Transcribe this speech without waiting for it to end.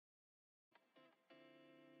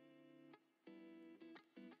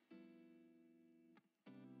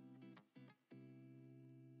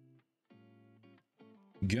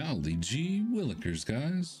Golly gee willikers,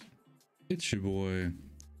 guys, it's your boy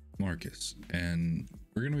Marcus, and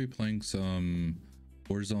we're gonna be playing some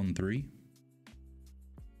Warzone 3.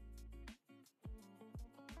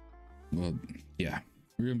 Well, yeah,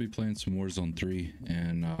 we're gonna be playing some Warzone 3,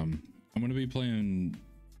 and I'm gonna be playing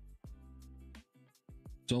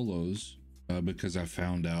solos because I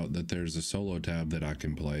found out that there's a solo tab that I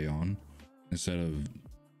can play on instead of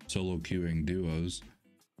solo queuing duos.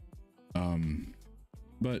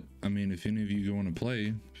 But I mean, if any of you want to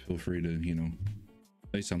play, feel free to, you know,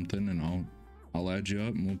 say something and I'll add you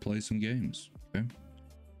up and we'll play some games. Okay,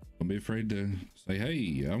 don't be afraid to say,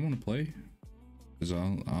 hey, I want to play, because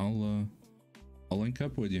I'll link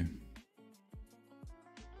up with you.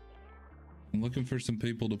 I'm looking for some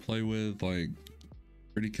people to play with, like,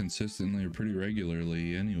 pretty consistently or pretty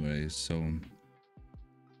regularly anyways, so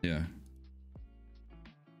yeah.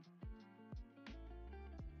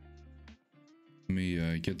 Let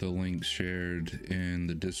me get the link shared in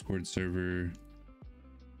the Discord server.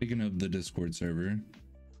 Speaking of the Discord server,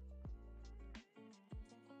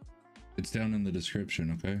 it's down in the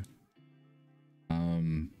description, okay?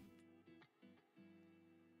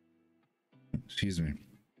 Excuse me.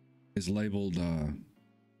 It's labeled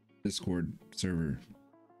Discord server.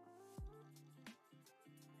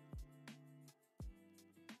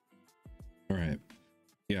 All right.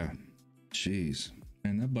 Yeah. Jeez.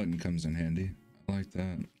 Man, that button comes in handy. I like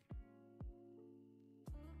that.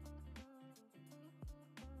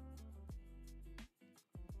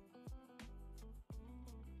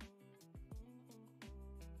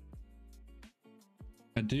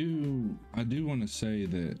 I do want to say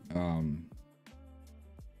that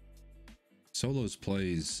solos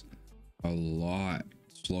plays a lot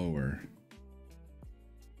slower,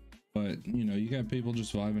 but you know, you got people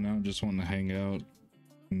just vibing out, just wanting to hang out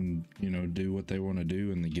and, you know, do what they want to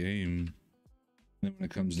do in the game. Then when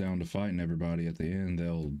it comes down to fighting everybody at the end,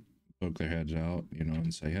 they'll poke their heads out, you know,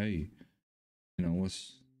 and say, hey, you know,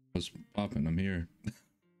 what's popping? I'm here.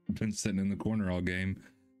 I've been sitting in the corner all game.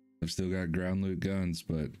 I've still got ground loot guns,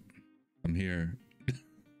 but I'm here.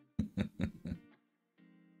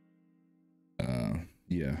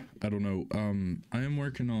 Yeah, I don't know. I am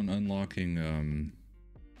working on unlocking, I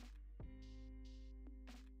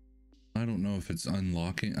don't know if it's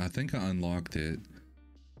unlocking. I think I unlocked it.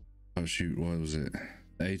 Oh shoot, what was it?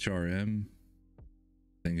 The HRM? I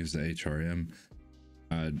think it's the HRM.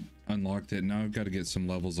 I unlocked it. Now I've got to get some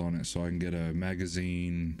levels on it so I can get a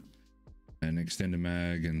magazine, an extended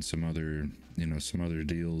mag, and some other, you know, some other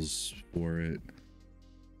deals for it.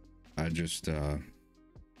 I just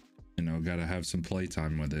you know, gotta have some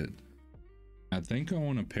playtime with it. I think I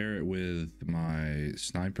want to pair it with my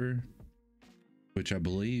sniper, which I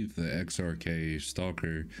believe the XRK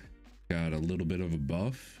Stalker got a little bit of a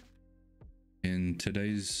buff in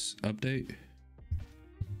today's update.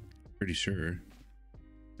 Pretty sure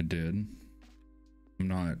it did. I'm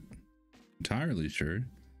not entirely sure,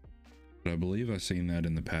 but I believe I've seen that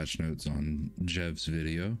in the patch notes on Jev's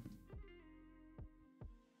video.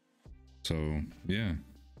 So yeah.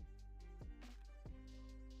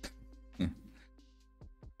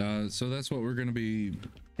 So that's what we're going to be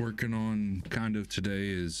working on kind of today,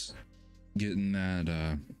 is getting that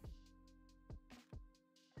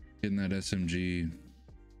SMG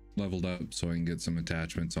leveled up so I can get some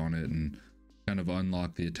attachments on it and kind of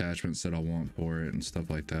unlock the attachments that I want for it and stuff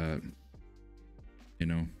like that, you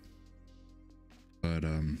know. But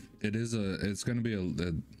it's going to be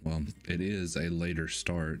well, it is a later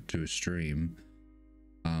start to a stream.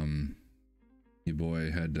 Your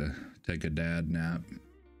boy had to take a dad nap.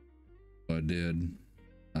 I did.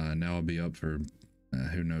 Now I'll be up for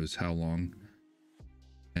who knows how long,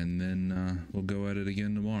 and then we'll go at it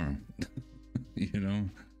again tomorrow. You know,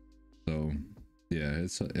 so yeah,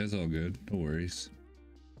 it's all good. No worries,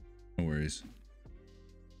 no worries.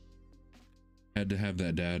 Had to have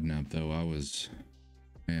that dad nap though. I was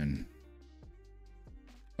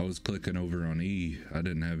clicking over on E. I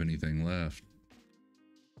didn't have anything left,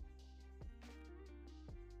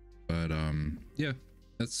 but yeah.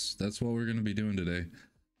 That's what we're gonna be doing today.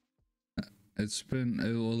 It's been,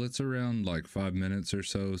 well, it's around like 5 minutes or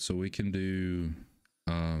so we can do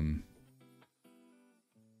the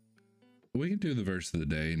verse of the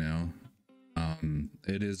day now.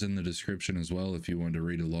 It is in the description as well if you want to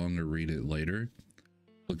read along or read it later.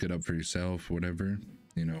 Look it up for yourself, whatever,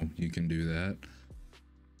 you know, you can do that.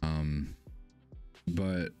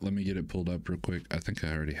 But let me get it pulled up real quick. I think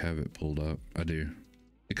I already have it pulled up. I do.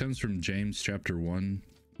 It comes from James chapter 1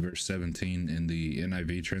 verse 17 in the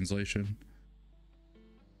NIV translation,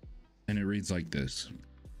 and it reads like this: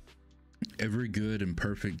 every good and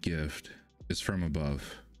perfect gift is from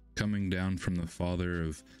above, coming down from the Father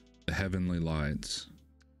of the heavenly lights,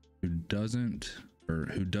 who does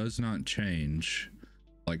not change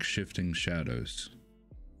like shifting shadows.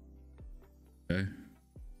 Okay,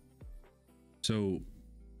 so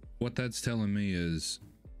what that's telling me is,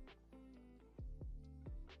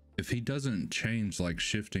 if he doesn't change like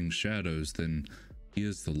shifting shadows, then he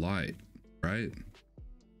is the light, right?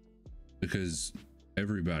 Because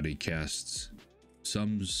everybody casts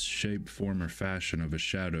some shape, form, or fashion of a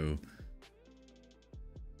shadow,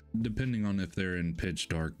 depending on if they're in pitch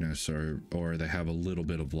darkness or they have a little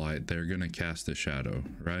bit of light. They're gonna cast a shadow,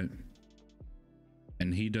 right?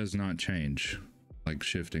 And he does not change like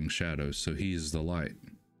shifting shadows, so he is the light,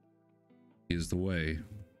 he is the way,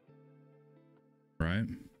 right?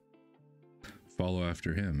 Follow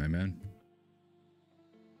after him. Amen.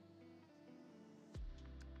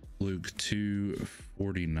 Luke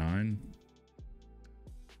 2:49.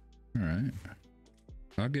 All right,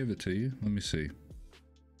 I'll give it to you. Let me see.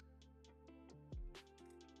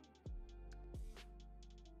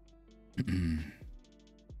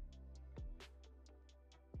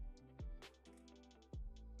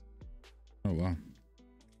 Oh wow.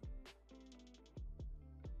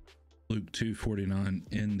 Luke 2:49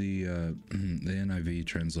 in the NIV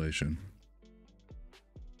translation.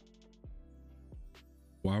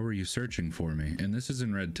 Why were you searching for me? And this is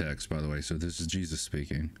in red text, by the way, so this is Jesus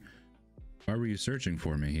speaking. Why were you searching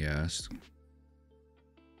for me? He asked.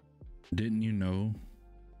 Didn't you know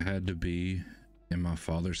I had to be in my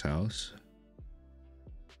Father's house?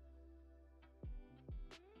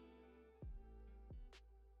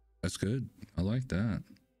 That's good. I like that.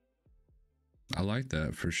 I like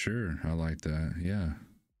that for sure. I like that. Yeah.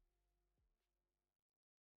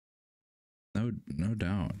 No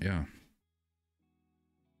doubt. Yeah.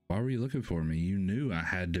 Why were you looking for me? You knew I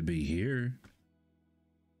had to be here.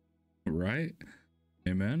 Right?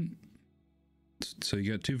 Amen. So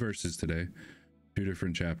you got two verses today, two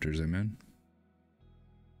different chapters. Amen.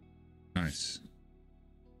 Nice.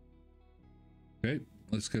 Okay,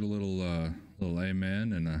 let's get a little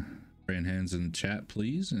amen and praying hands in the chat,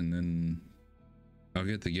 please, and then I'll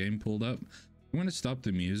get the game pulled up. I'm gonna stop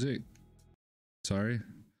the music. Sorry,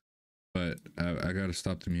 but I gotta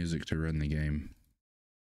stop the music to run the game.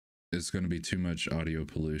 It's gonna be too much audio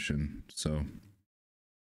pollution, so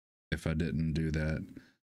if I didn't do that.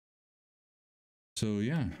 So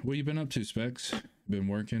yeah, what you been up to, Specs? Been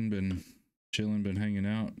working, been chilling, been hanging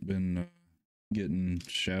out, been getting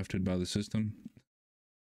shafted by the system.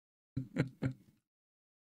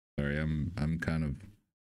 Sorry, I'm kind of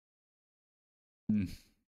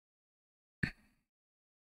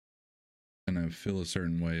and I feel a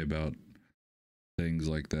certain way about things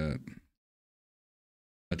like that.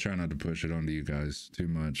 I try not to push it onto you guys too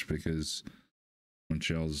much because I want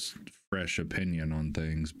y'all's fresh opinion on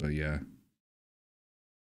things, but yeah.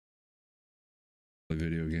 Play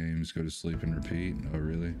video games, go to sleep and repeat. Oh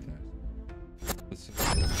really?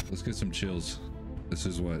 Let's get some chills. This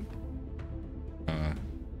is what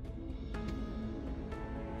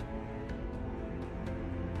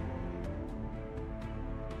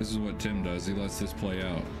Tim does. He lets this play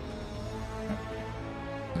out.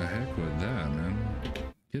 The heck with that, man.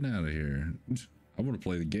 Get out of here. I want to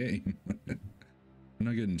play the game. I'm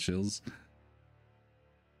not getting chills.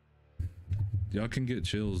 Y'all can get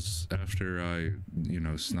chills after I,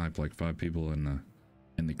 snipe like 5 people in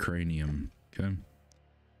the cranium. Okay.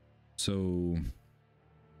 So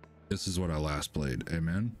this is what I last played.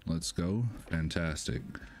 Amen. Let's go. Fantastic.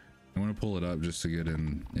 I want to pull it up just to get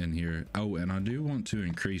in here. Oh, and I do want to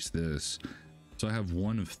increase this. So I have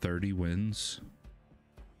 1 of 30 wins.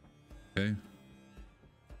 Okay.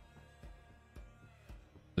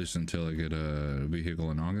 At least until I get a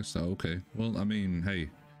vehicle in August. Oh, okay. Well, I mean, hey.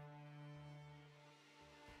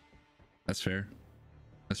 That's fair.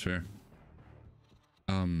 That's fair.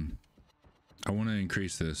 I want to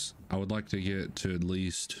increase this. I would like to get to at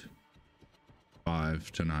least 5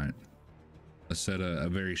 tonight. I set a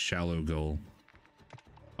very shallow goal.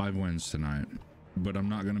 5 wins tonight. But I'm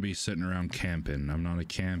not going to be sitting around camping. I'm not a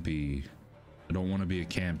campy. I don't want to be a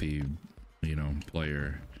campy,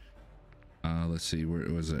 player. Let's see. Where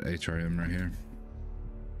was it? HRM right here.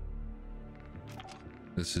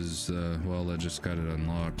 This is, well, I just got it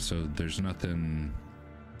unlocked. So there's nothing.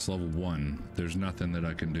 It's level 1. There's nothing that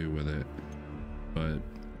I can do with it. But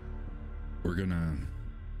we're gonna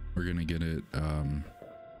get it to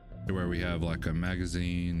where we have like a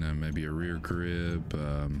magazine, maybe a rear grip,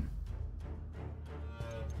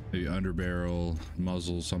 maybe underbarrel,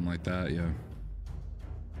 muzzle, something like that. Yeah.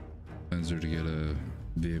 Sensor to get a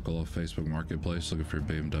vehicle off Facebook Marketplace, looking for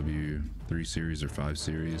BMW 3 Series or 5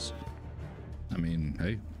 Series. I mean,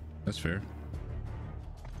 hey, that's fair.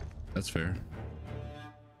 That's fair.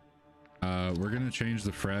 We're gonna change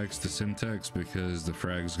the frags to Simtex because the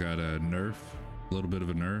frags got a nerf, a little bit of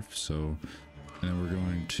a nerf. So, and then we're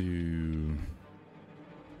going to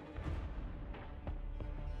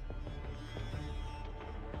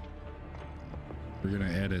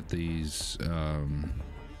edit these,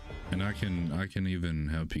 and I can even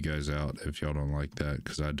help you guys out if y'all don't like that,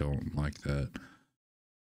 because I don't like that.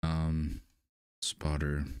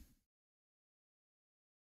 Spotter.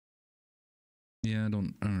 Yeah, I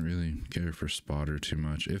don't really care for spotter too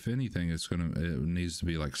much. If anything, it needs to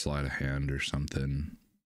be like sleight of hand or something.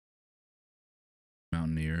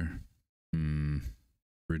 Mountaineer.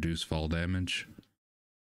 Reduce fall damage.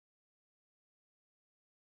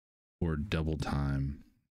 Or double time.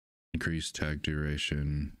 Increase tag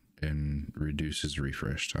duration and reduces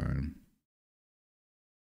refresh time.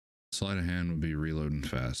 Sleight of hand would be reloading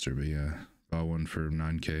faster, but yeah. Buy one for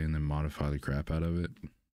 9k and then modify the crap out of it.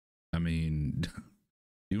 I mean,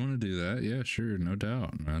 you want to do that? Yeah, sure, no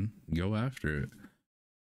doubt, man. Go after it.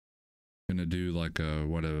 Gonna do like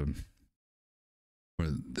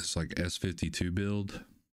this like S52 build,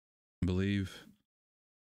 I believe.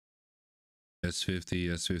 S50,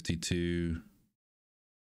 S52.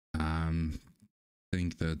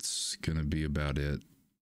 Think that's gonna be about it.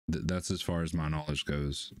 That's as far as my knowledge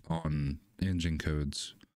goes on engine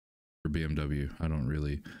codes for BMW. I don't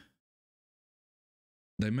really.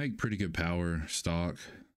 They make pretty good power stock.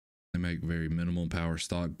 They make very minimal power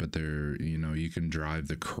stock, but they're, you know, you can drive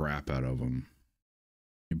the crap out of them.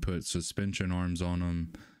 You put suspension arms on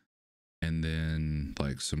them, and then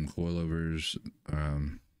like some coilovers,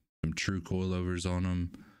 some true coilovers on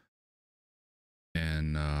them,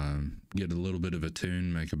 and get a little bit of a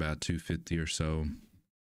tune, make about 250 or so.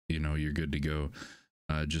 You know, you're good to go.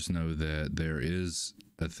 Just know that there is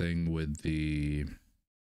a thing with the,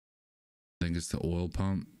 I think it's the oil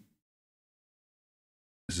pump.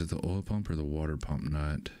 Is it the oil pump or the water pump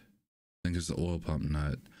nut? I think it's the oil pump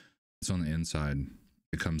nut. It's on the inside.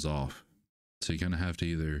 It comes off. So you kind of have to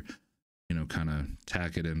either, you know, kind of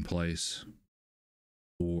tack it in place,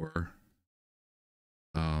 or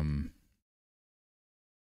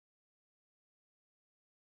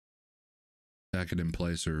tack it in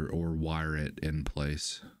place, or wire it in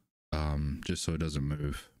place, just so it doesn't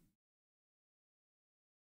move.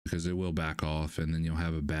 Because it will back off, and then you'll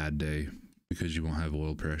have a bad day because you won't have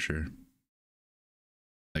oil pressure.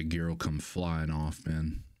 That gear will come flying off,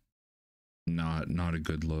 man. Not a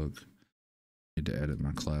good look. Need to edit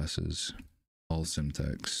my classes. All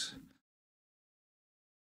Simtex.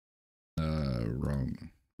 Wrong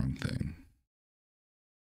thing.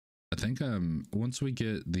 I think once we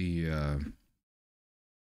get the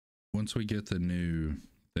new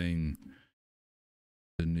thing,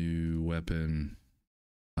 the new weapon,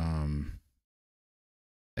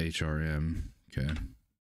 HRM, okay.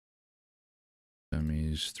 That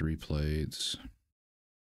means 3 plates.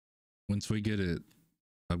 Once we get it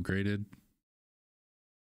upgraded,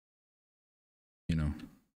 you know.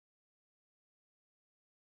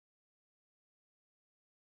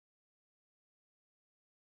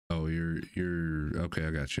 Oh, you're okay,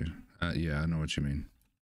 I got you. Yeah, I know what you mean.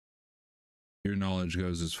 Your knowledge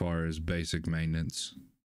goes as far as basic maintenance.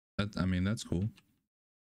 I mean, that's cool.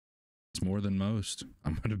 It's more than most.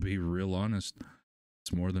 I'm gonna be real honest.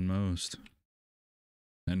 It's more than most.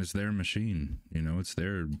 And it's their machine, you know, it's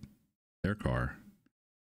their car.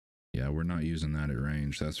 Yeah, we're not using that at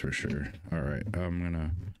range, that's for sure. All right, I'm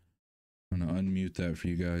gonna unmute that for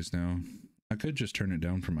you guys now. I could just turn it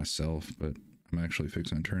down for myself, but I'm actually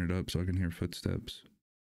fixing to turn it up so I can hear footsteps.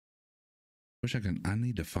 I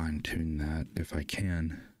need to fine tune that if I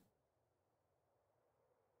can.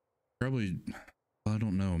 Probably, I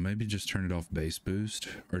don't know, maybe just turn it off bass boost,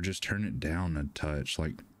 or just turn it down a touch,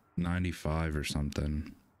 like 95 or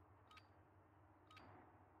something.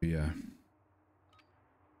 Yeah.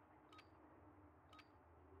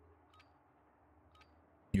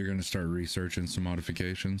 You're going to start researching some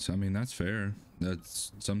modifications. I mean, that's fair.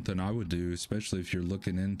 That's something I would do, especially if you're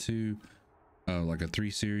looking into like a 3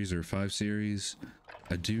 series or 5 series.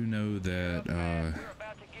 I do know that,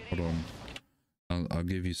 hold on. I'll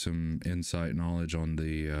give you some insight knowledge on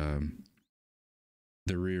the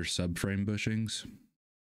rear subframe bushings.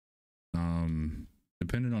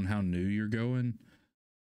 Depending on how new you're going,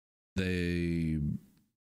 they,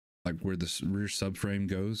 like where the rear subframe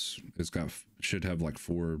goes, should have like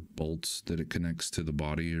 4 bolts that it connects to the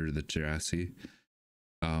body or the chassis.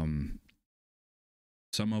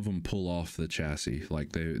 Some of them pull off the chassis,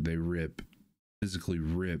 like they physically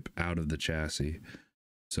rip out of the chassis.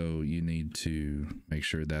 So you need to make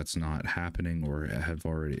sure that's not happening or has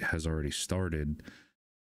already started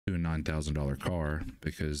to a $9,000 car,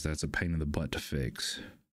 because that's a pain in the butt to fix.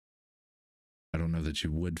 I don't know that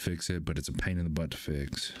you would fix it, but it's a pain in the butt to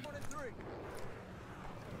fix.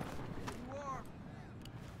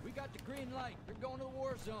 We got the green light. You're going to the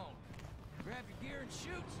war zone. Grab your gear and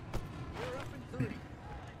shoot. We're up in 30.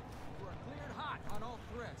 We're cleared hot on all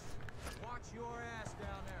threats. Watch your ass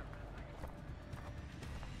down there.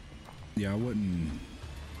 Yeah, I wouldn't.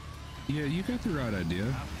 Yeah, you got the right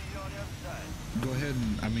idea. Go ahead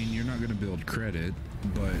and, I mean, you're not going to build credit,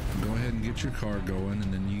 but go ahead and get your car going,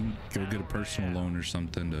 and then you can go get a personal loan or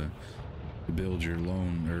something to build your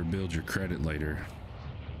loan or build your credit later.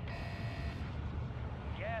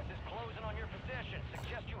 Gas is closing on your position.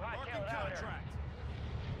 Suggest you hightail it out there.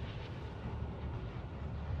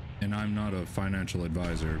 And I'm not a financial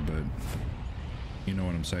advisor, but you know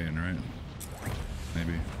what I'm saying, right?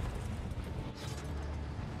 Maybe.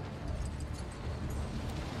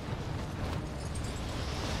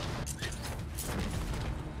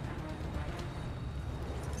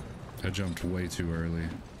 I jumped way too early.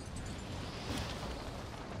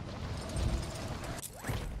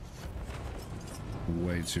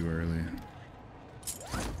 Way too early.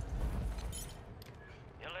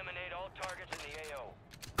 Eliminate all targets in the AO.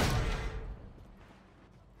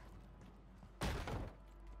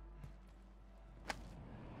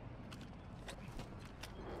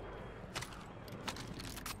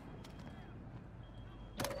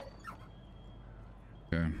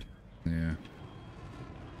 Okay. Yeah.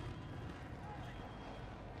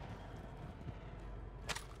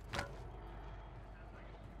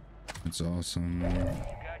 It's awesome. You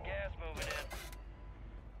got gas moving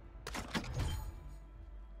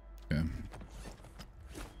in.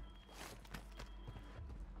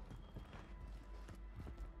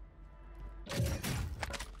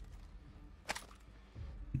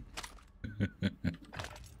 Yeah.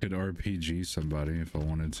 Could RPG somebody if I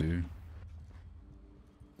wanted to.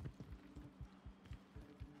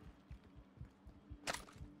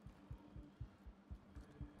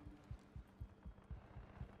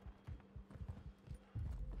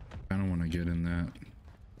 I don't want to get in that.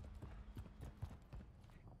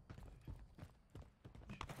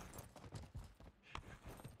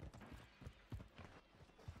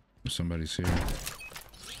 Somebody's here.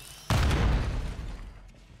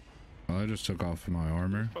 Well, I just took off my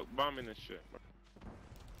armor. Fuck bombing this shit, bro.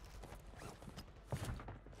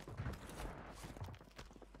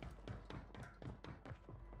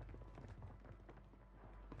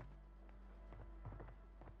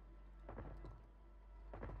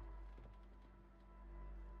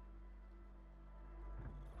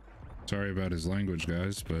 Sorry about his language,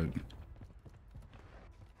 guys, but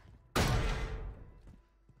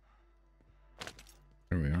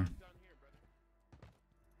there we are.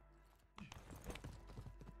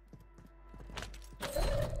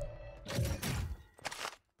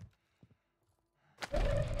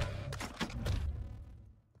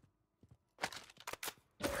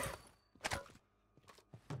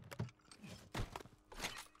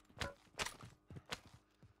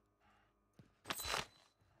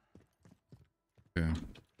 Yeah.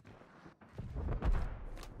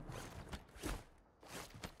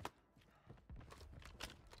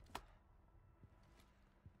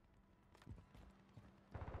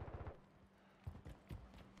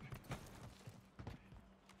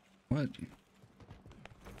 What?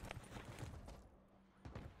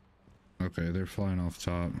 Okay, they're flying off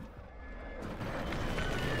top.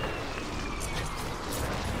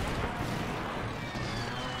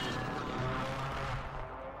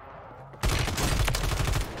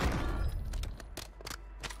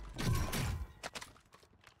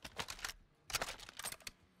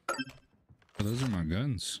 Oh, those are my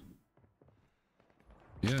guns.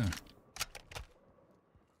 Yeah.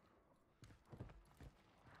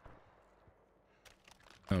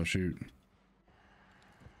 Oh, shoot.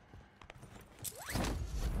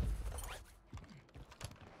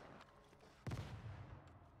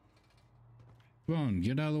 Come on,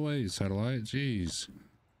 get out of the way, satellite. Jeez.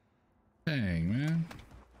 Dang, man.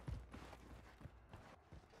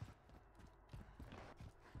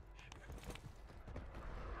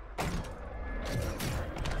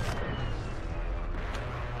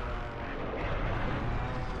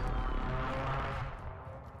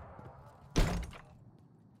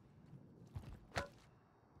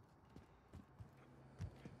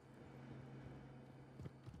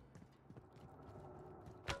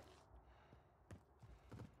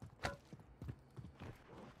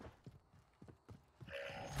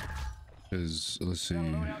 Because let's see. I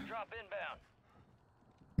Loadout drop inbound.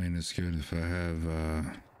 mean, mean, it's good if I have,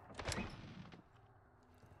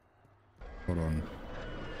 hold on.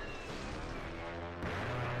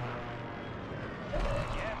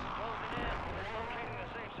 Gas is closing in. We're locating the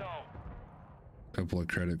safe zone. Couple of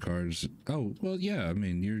credit cards. Oh, well, yeah, I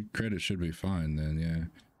mean, your credit should be fine then, yeah.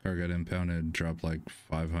 Car got impounded, dropped like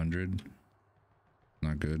 500.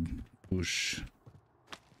 Not good. Whoosh.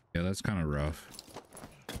 Yeah, that's kind of rough.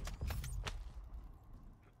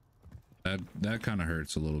 That kind of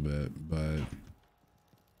hurts a little bit, but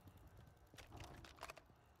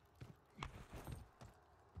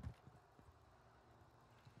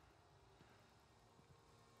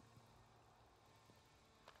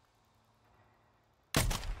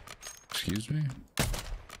excuse me?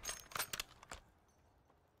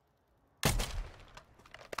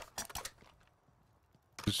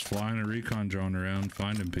 Just flying a recon drone around,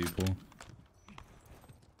 finding people.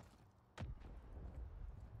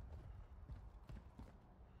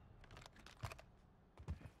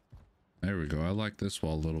 There we go. I like this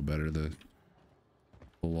wall a little better. The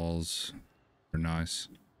walls are nice.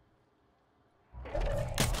 Losing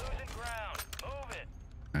ground. Move it.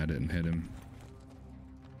 I didn't hit him.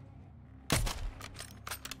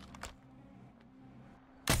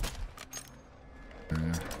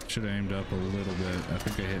 Should have aimed up a little bit. I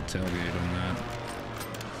think I hit tailgate on that.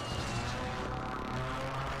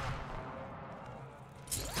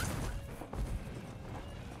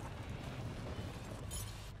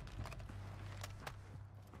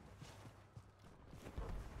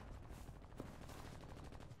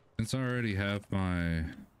 Since I already have my...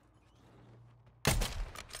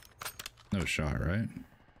 No shot, right?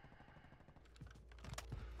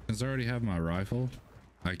 Since I already have my rifle,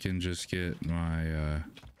 I can just get my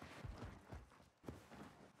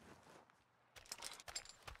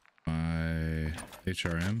my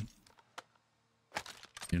HRM,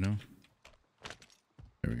 you know?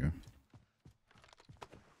 There we go.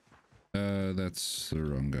 That's the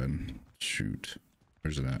wrong gun. Shoot.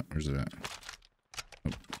 Where's it at? Where's it at?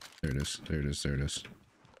 Oh, there it is. There it is. There it is.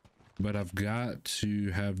 But I've got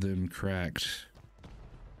to have them cracked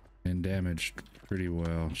and damaged pretty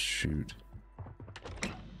well. Shoot.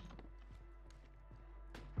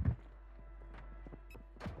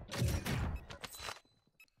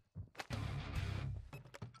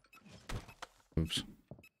 Oops.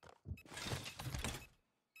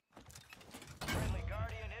 Friendly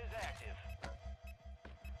Guardian is active.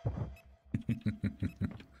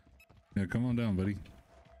 Yeah, come on down, buddy.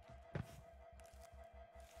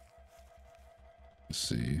 Let's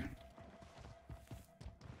see.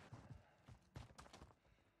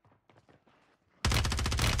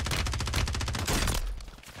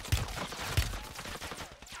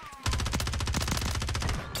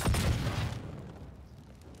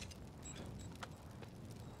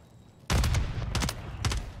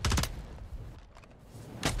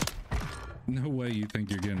 No way you think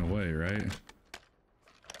you're getting away, right?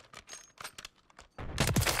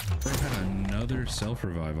 Bro had another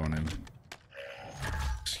self-revive on him.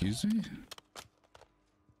 Excuse me?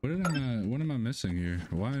 What am I missing here?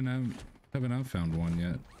 Why haven't I found one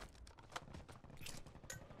yet?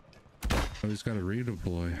 Oh, he's got to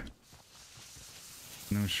redeploy.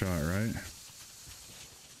 No shot, right?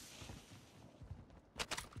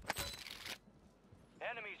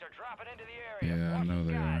 Enemies are dropping into the area. Yeah, I know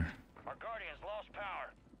they are. Our Guardian's lost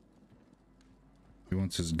power. He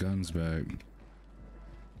wants his guns back.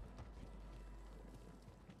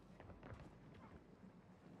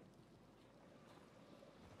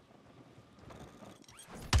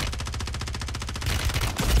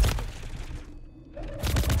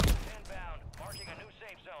 Inbound, marking a new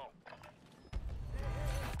safe zone.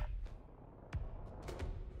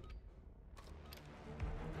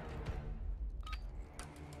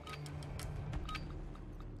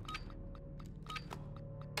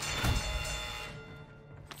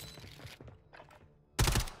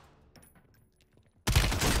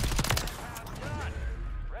 Done.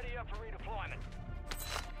 Ready up for redeployment.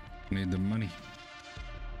 Need the money.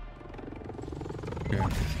 Okay,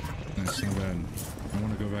 that's not bad. I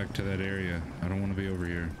want to go back to that area. I don't want to be over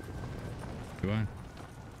here. Do I?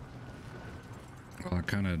 Well, I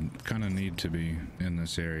kind of need to be in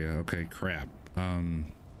this area. Okay, crap.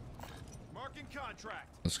 Marking contract.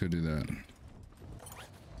 Let's go do that.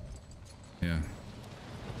 Yeah.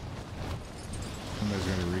 Somebody's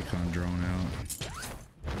got a recon drone out.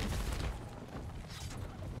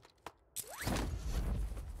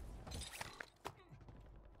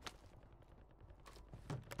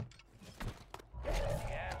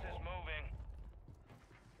 Gas is moving.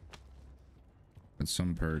 Got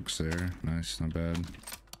some perks there. Nice, not bad.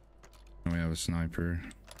 And we have a sniper.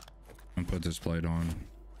 I'm gonna put this plate on.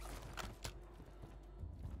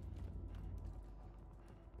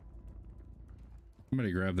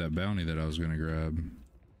 Somebody grabbed that bounty that I was gonna grab.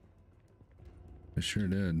 I sure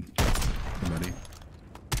did. Somebody.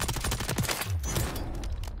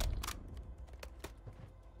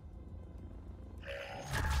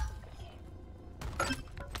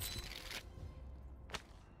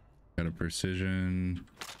 Got a precision.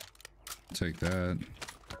 Take that.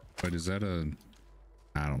 Wait, is that a...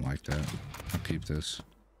 I don't like that. I'll keep this.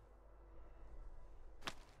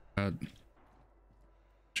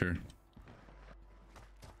 Sure.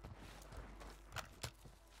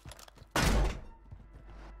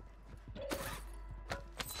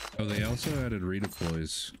 Oh, they also added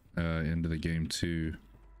redeploys into the game too.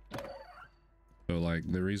 So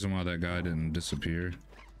like the reason why that guy didn't disappear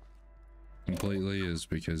completely is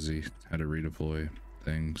because he had a redeploy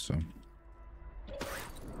thing. So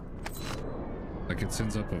like it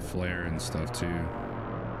sends up a flare and stuff too.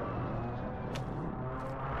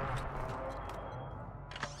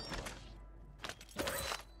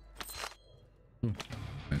 Ooh,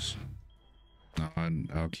 nice. No,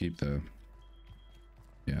 I'll keep the...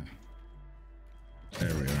 Yeah.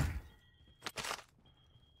 There we are.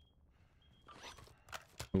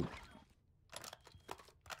 Oh.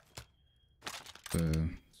 The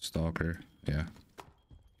stalker. Yeah.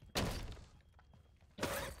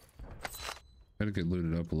 Gotta get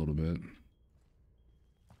looted up a little bit.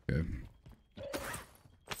 Okay.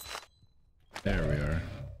 There we are.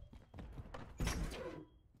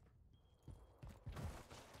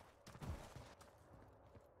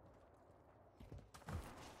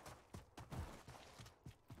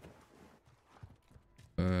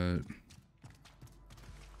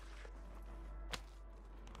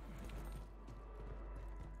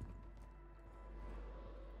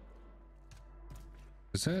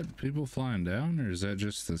 Is that people flying down, or is that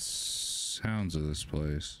just the sounds of this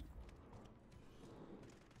place?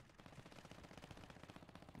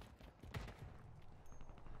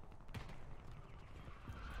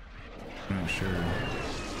 I'm not sure.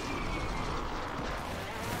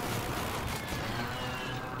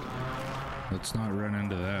 Let's not run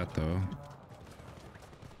into that though.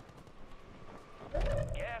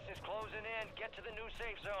 Gas is closing in. Get to the new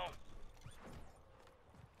safe zone.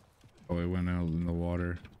 Oh, he went out in the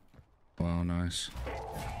water. Wow, nice.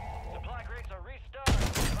 Supply crates are restocked.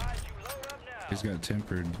 Advise you load up now. He's got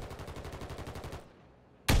tempered.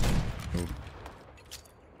 Oh.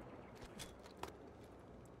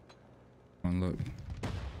 Come on, look.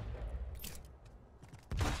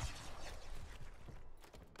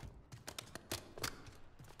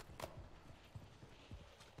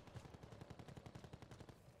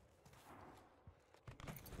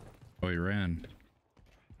 Oh, he ran.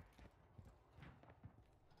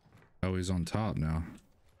 Oh, he's on top now.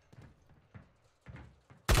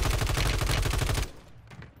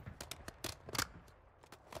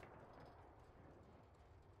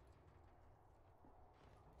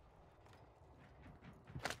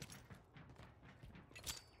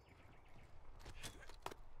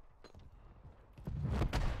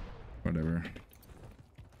 Whatever.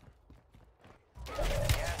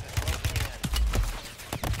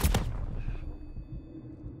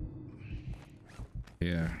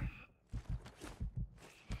 Yeah.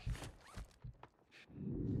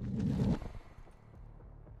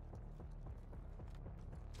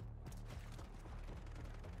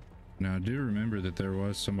 Now I do remember that there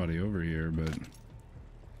was somebody over here, but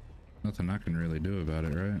nothing I can really do about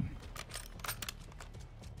it, right?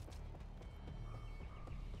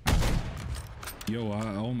 Yo,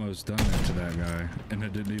 I almost done it to that guy, and I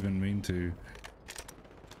didn't even mean to.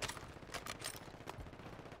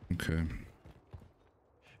 Okay.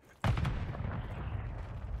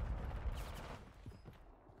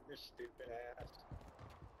 Your stupid ass.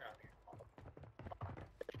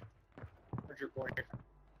 Where's your boyfriend?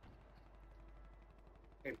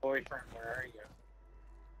 Hey, boyfriend, where are you?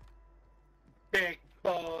 Big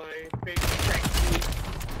boy, big sexy.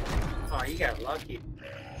 Oh, you got lucky.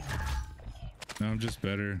 No, I'm just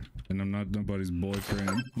better, and I'm not nobody's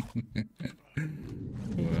boyfriend.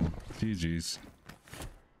 Well, GG's.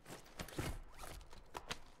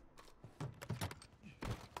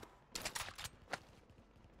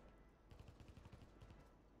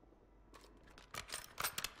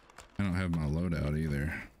 I don't have my loadout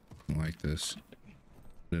either. I like this.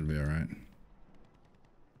 It'll be alright.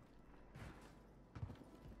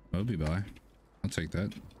 I'll be by. I'll take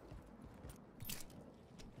that.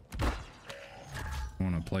 I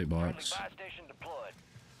want a plate box. Buy station deployed.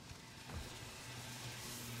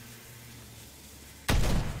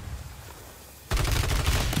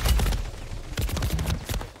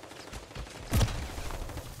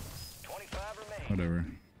 Whatever.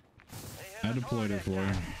 I deployed it for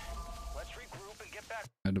him. Let's regroup and get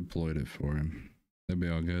I deployed it for him. That'd be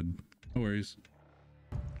all good. No worries.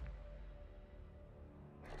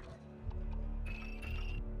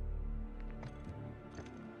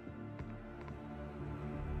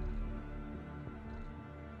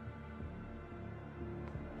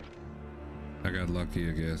 I got lucky,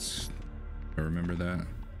 I guess. I remember that.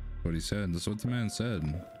 What he said. That's what the man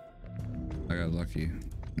said. I got lucky.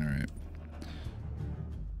 All right.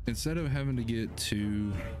 Instead of having to get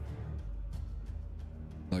two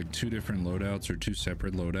different loadouts or two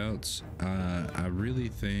separate loadouts, I really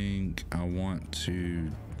think I want to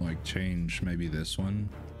like change maybe this one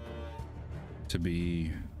to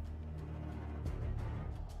be.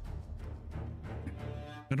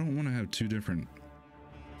 I don't want to have two different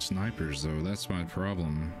snipers though. That's my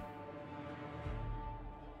problem.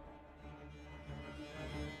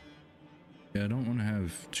 Yeah, I don't want to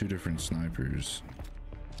have two different snipers.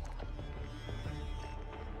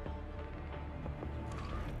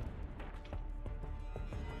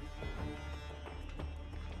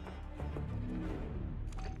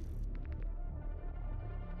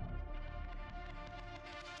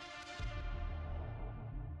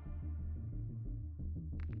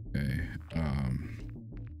 Okay,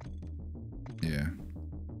 yeah.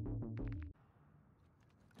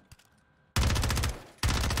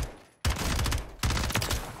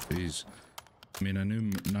 Jeez. I mean, I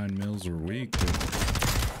knew 9 mils were weak, but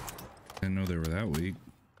I didn't know they were that weak.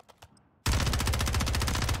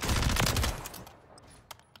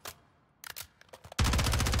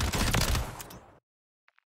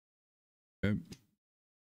 Okay.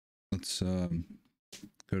 Let's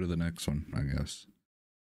go to the next one, I guess.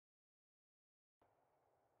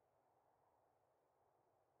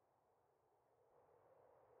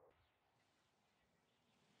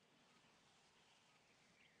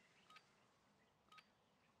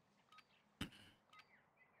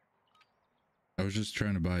 I was just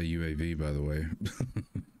trying to buy a UAV, by the way.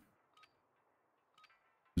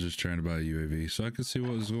 Just trying to buy a UAV so I could see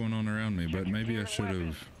what was going on around me, but maybe I should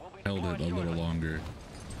have held it a little longer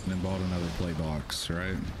and then bought another play box,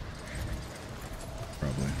 right?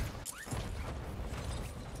 Probably.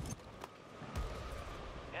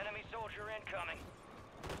 Enemy soldier incoming.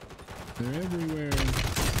 They're everywhere.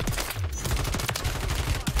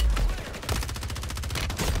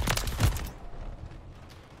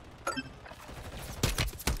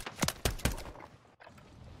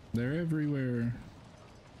 They're everywhere.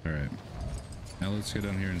 All right, now let's get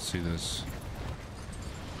down here and see this.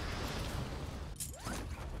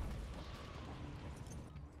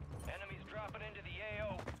 Enemies dropping into the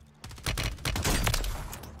AO.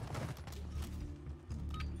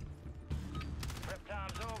 Prep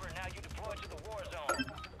time's over. Now you deploy to the war zone.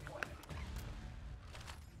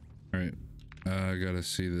 All right, I gotta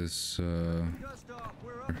see this. Gustav,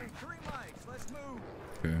 we're up in 3 mics. Let's move.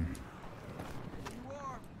 Okay. You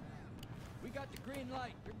are. We got the green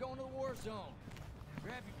light. You're going to the war zone.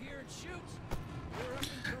 Grab your gear and shoot. We're up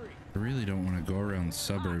in 3. I really don't want to go around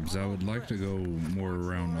suburbs. I would like to go more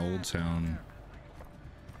around Old Town.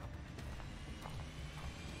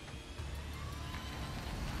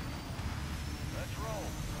 Let's roll.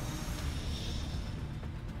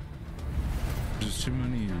 There's too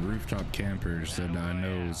many rooftop campers that I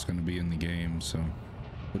know is going to be in the game, so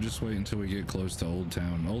we'll just wait until we get close to Old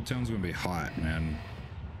Town. Old Town's going to be hot, man.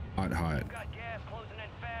 Hot. Got gas closing in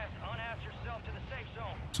fast. Unass yourself to the safe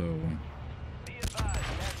zone. So Be advised,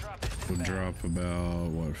 gas drop is we'll inbound. drop about,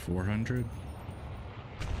 what, 400?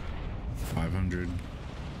 500?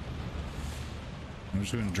 I'm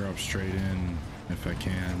just going to drop straight in if I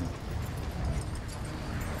can.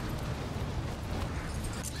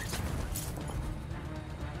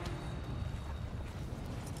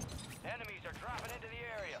 Enemies are dropping into the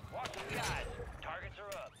area. Watch the eyes. Targets are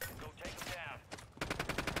up. Go take them down.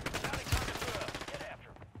 Bounty targets are up. Get after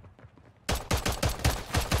them.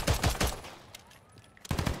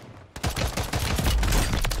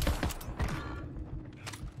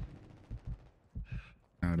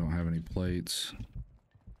 I don't have any plates.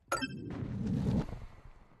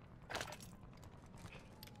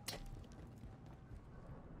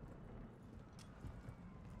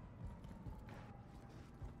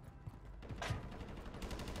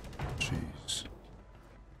 Jeez.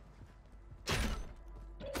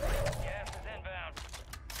 Gas is inbound.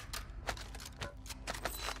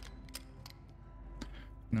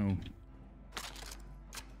 No.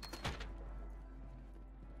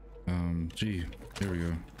 Gee, there we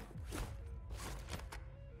go.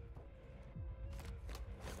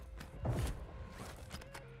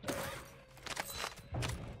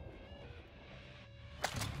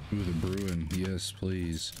 Ooh, the brewing. Yes,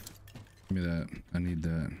 please. Give me that. I need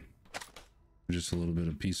that. Just a little bit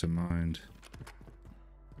of peace of mind.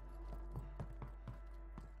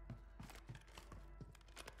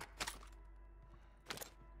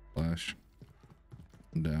 Flash.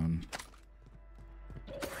 Down.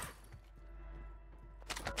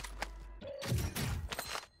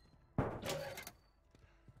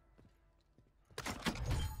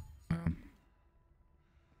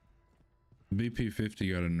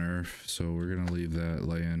 BP-50 got a nerf, so we're gonna leave that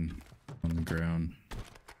laying on the ground.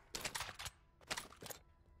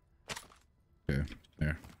 Okay,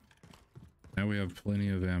 there. Now we have plenty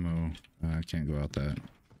of ammo. I can't go out that.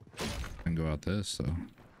 I can go out this, so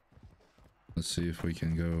let's see if we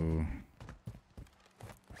can go.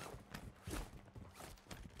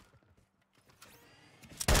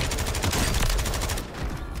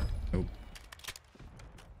 Nope.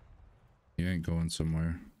 You ain't going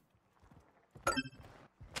somewhere.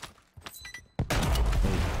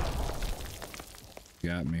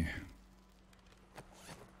 Got me.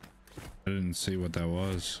 I didn't see what that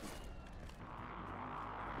was.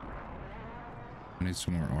 I need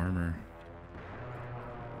some more armor.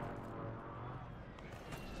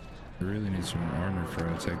 I really need some more armor before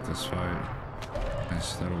I take this fight.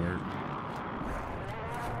 Nice, that'll work.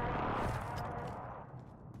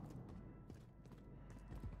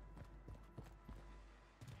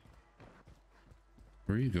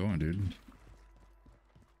 Where are you going, dude?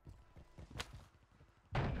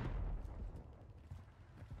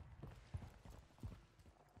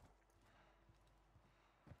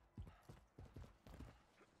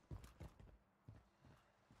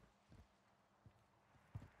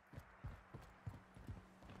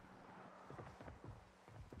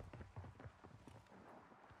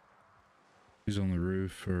 He's on the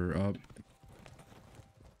roof or up.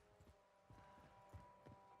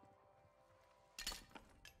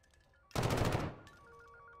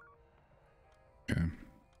 Okay.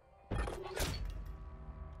 We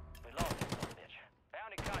lost this little bitch.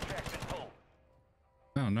 Bounty contract's been pulled.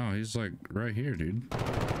 Oh no, he's like right here, dude.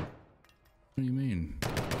 What do you mean?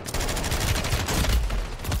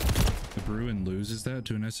 The Bruin loses that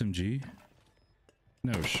to an SMG?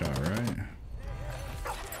 No shot, right?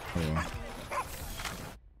 Oh well.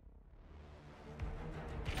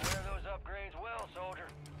 Wear those upgrades well, soldier.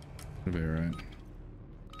 It'll be alright.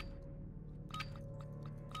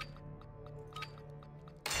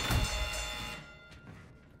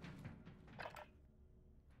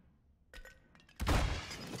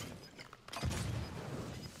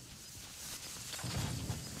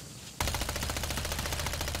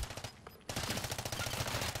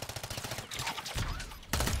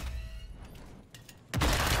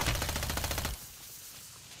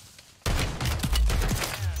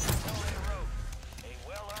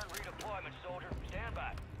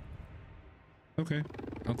 Okay,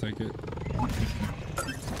 I'll take it.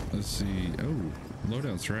 Let's see. Oh,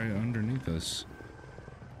 loadout's right underneath us.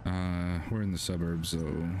 We're in the suburbs,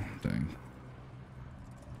 though. Dang.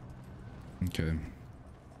 Okay.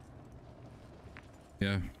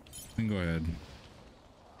 Yeah, we can go ahead.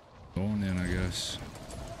 Going in, I guess.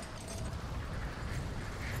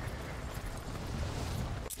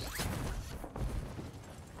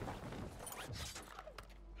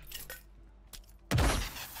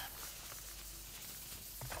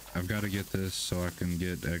 I've got to get this so I can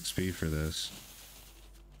get XP for this.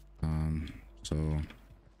 So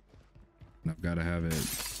I've got to have it.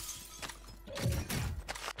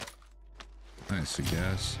 Nice, a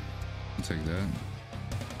gas. I'll take that.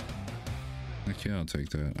 Heck yeah, I'll take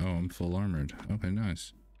that. Oh, I'm full armored. Okay,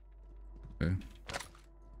 nice. Okay.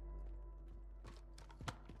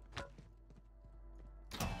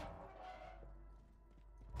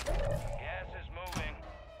 Gas is moving.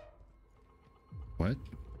 What?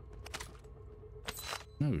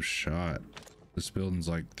 No shot. This building's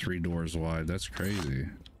like 3 doors wide. That's crazy.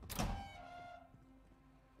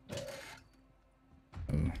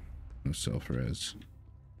 Oh, no self-res.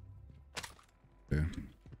 Okay.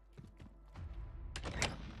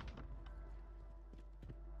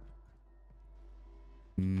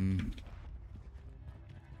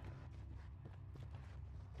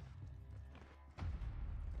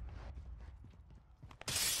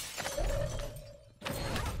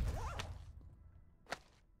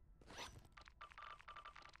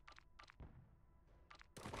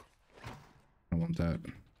 I want that.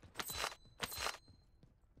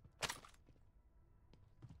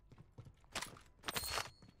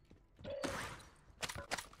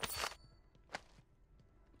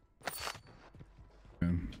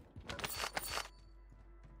 Okay.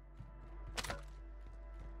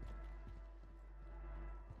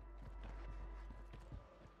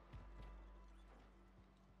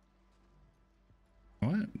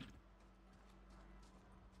 What?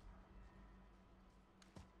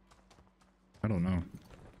 don't know.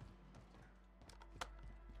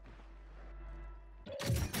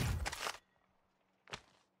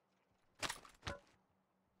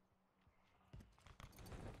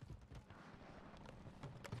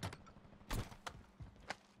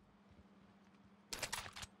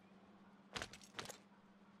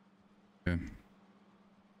 Okay.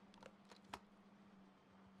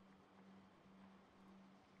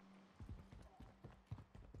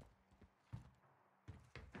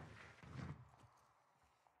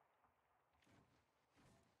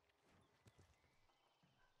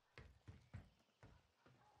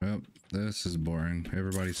 Well, this is boring.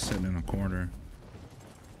 Everybody's sitting in a corner.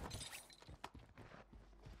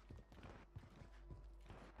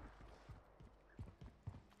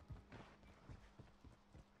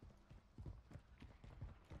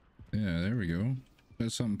 Yeah, there we go.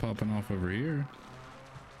 There's something popping off over here.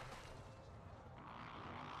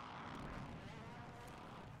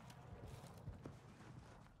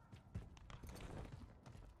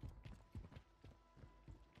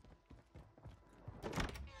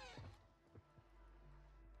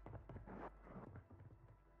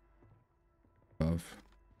 Buff.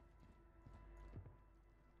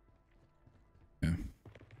 Yeah.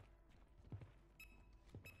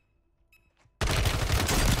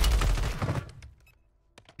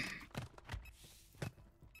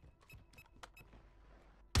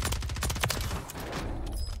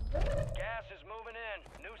 Gas is moving in.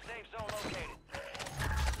 New safe zone located.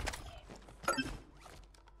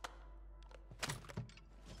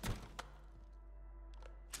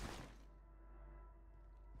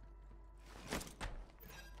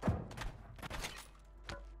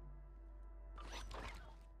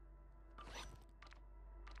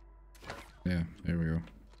 Yeah, there we go.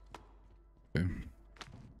 Okay.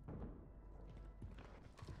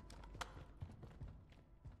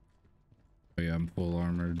 Oh yeah, I'm full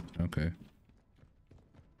armored. Okay.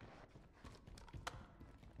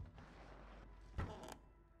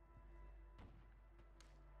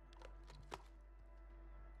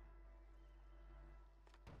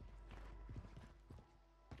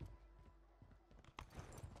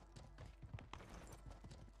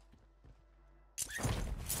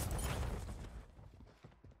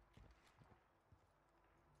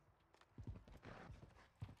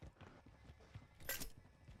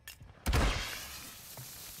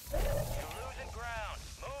 You're losing ground.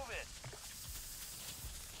 Move it.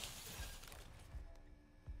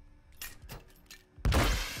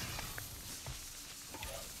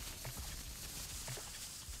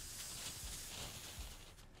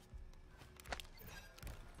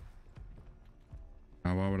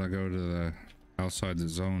 Now, why would I go to the outside the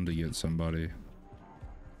zone to get somebody?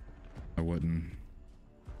 I wouldn't.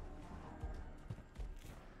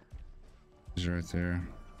 He's right there.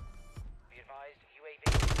 Be advised, UAV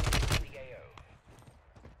in the AO.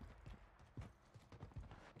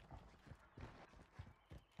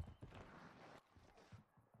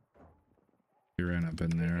 He ran up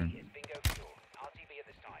in there. It's bingo fuel. RTV at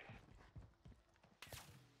this time.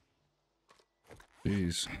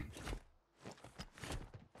 Jeez.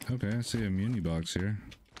 Okay, I see a muni box here.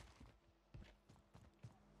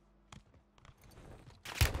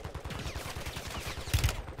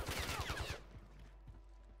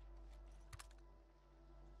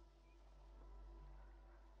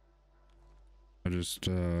 I'll just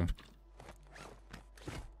put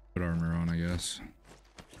armor on, I guess.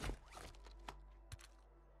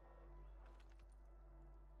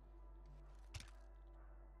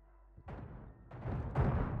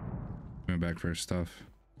 Going back for stuff.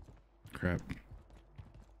 Crap.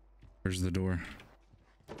 Where's the door?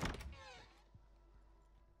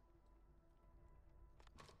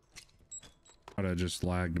 Thought I just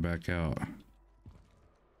lagged back out.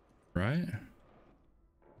 Right?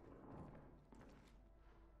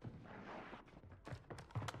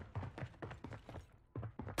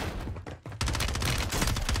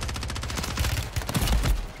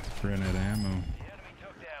 Ran out of ammo. The enemy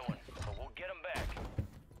took that one, but we'll get them back.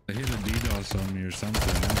 They hit a DDoS on me or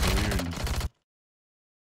something. That's weird.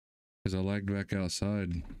 Because I lagged back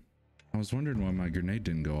outside. I was wondering why my grenade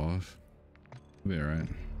didn't go off. It'll be alright.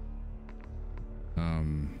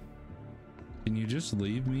 Can you just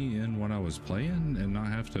leave me in what I was playing and not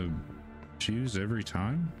have to choose every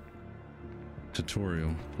time?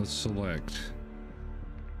 Tutorial. Let's select.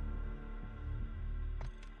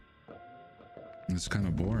 It's kind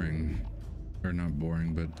of boring. Or not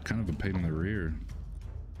boring, but kind of a pain in the rear.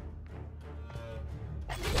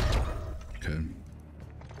 Okay.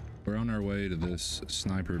 We're on our way to this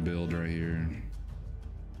sniper build right here.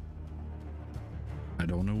 I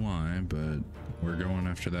don't know why, but we're going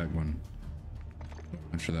after that one.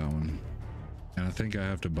 After that one. And I think I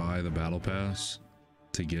have to buy the battle pass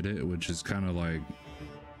to get it, which is kind of like,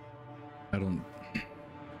 I don't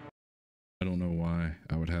know why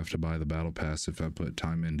I would have to buy the battle pass if I put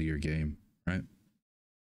time into your game, right?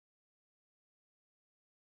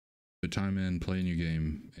 Put time in, playing your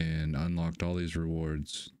game, and unlocked all these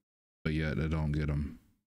rewards, but yet I don't get them,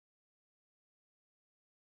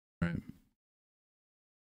 right?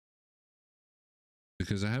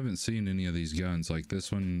 Because I haven't seen any of these guns like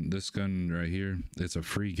this one. This gun right here, it's a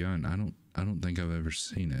free gun. I don't think I've ever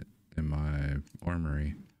seen it in my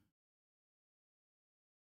armory.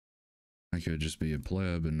 I could just be a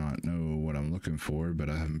pleb and not know what I'm looking for, but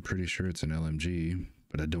I'm pretty sure it's an LMG,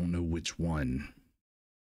 but I don't know which one.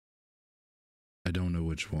 I don't know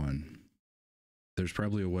which one. There's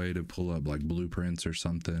probably a way to pull up like blueprints or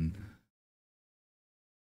something.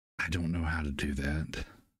 I don't know how to do that.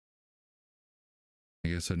 I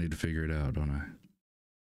guess I need to figure it out, don't I?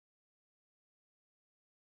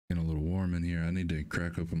 Getting a little warm in here. I need to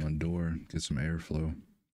crack open my door, get some airflow.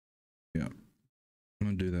 Yeah. I'm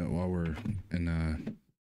gonna do that while we're in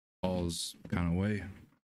Paul's kind of way.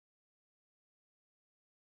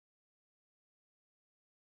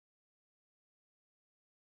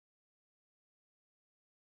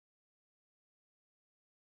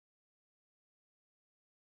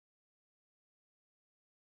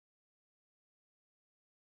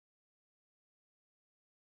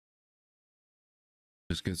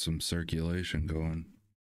 Just get some circulation going.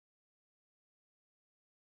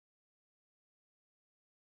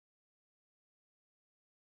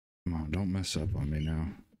 Come on, don't mess up on me now.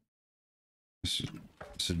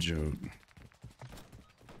 It's a joke.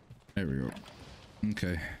 There we go.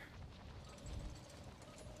 Okay.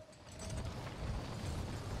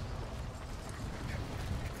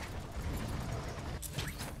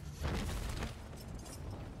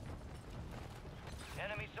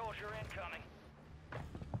 Enemy soldier incoming.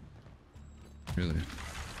 Really?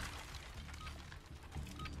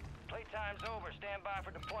 Playtime's over. Stand by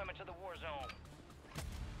for deployment to the war zone.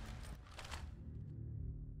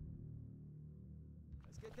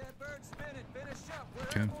 Let's get that bird spinning. Finish up. We're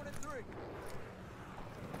Okay. airborne at 3.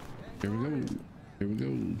 Here we go. Here we go.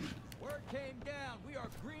 Word came down. We are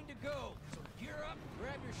green to go. So gear up,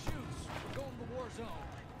 grab your shoots. We're going to the war zone.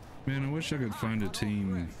 Man, I wish I could find a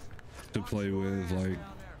team to play with, like,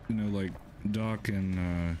 you know, like Doc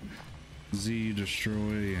and Z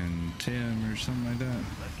Destroy and Tim or something like that.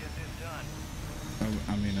 Let's get this done.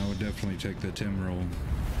 I mean, I would definitely take the Tim role.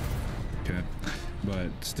 Okay, but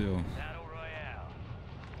still, Battle Royale.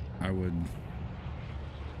 I would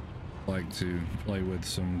like to play with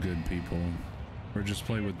some good people, or just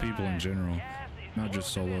play with people in general, not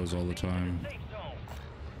just solos all the time. Safe zone.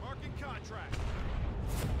 Marking contract.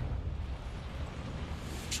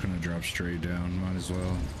 Just gonna drop straight down, might as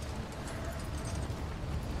well.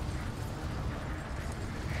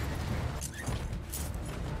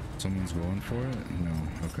 Someone's going for it? No,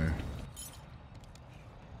 okay.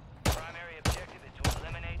 Primary objective is to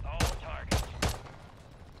eliminate all targets.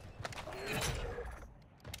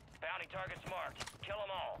 Bounty targets marked. Kill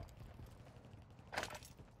them all.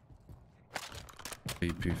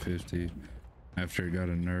 AP50 after it got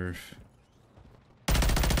a nerf.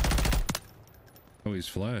 Oh, he's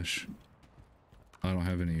flash. I don't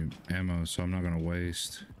have any ammo, so I'm not gonna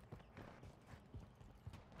waste.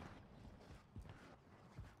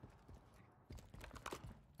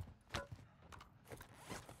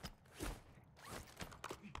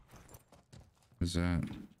 What's that?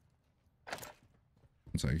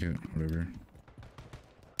 I'll take it, whatever.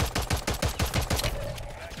 Got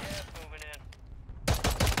gas moving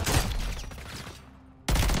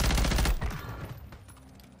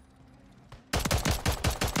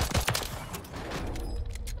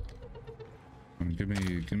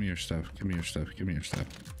in. Give me your stuff. Give me your stuff. Give me your stuff.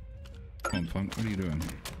 Come on, punk. What are you doing?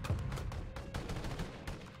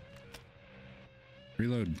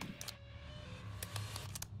 Reload.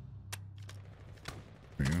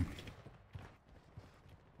 There we go.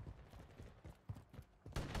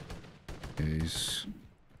 He's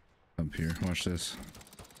up here. Watch this.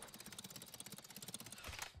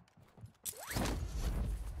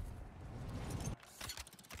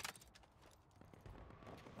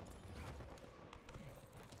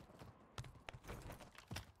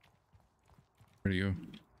 Where'd he go?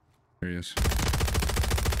 There he is.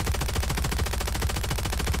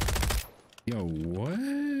 Yo, what?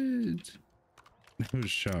 It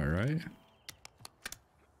was shot, right?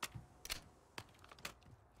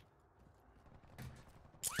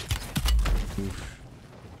 Oof.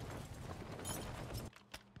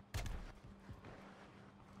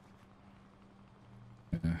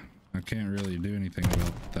 Yeah, I can't really do anything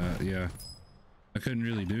about that. Yeah, I couldn't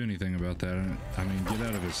really do anything about that. I mean, get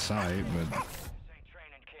out of his sight, but This ain't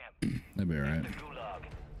training camp. that'd be alright. It's the gulag,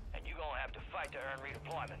 and you gonna have to fight to earn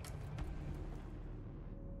redeployment.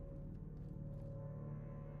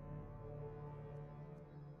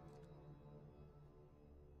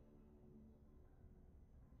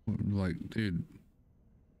 Like, dude,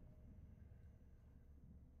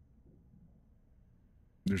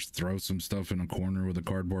 just throw some stuff in a corner with a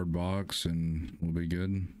cardboard box and we'll be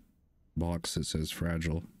good. Box that says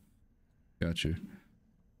fragile. Gotcha.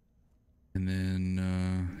 And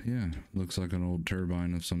then, yeah, looks like an old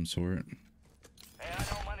turbine of some sort. Hey, I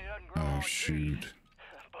know money doesn't grow Oh, on trees, shoot.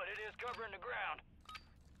 but it is covering the ground.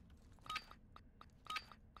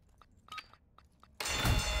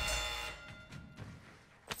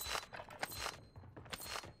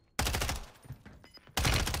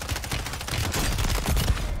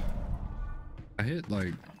 I hit,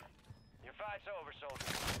 like, Your fight's over, soldier.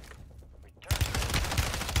 Return.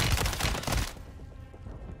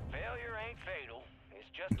 Failure ain't fatal. It's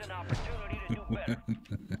just an opportunity to do better.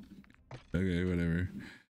 okay, whatever.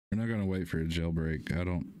 We're not gonna wait for a jailbreak. I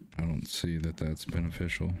don't see that that's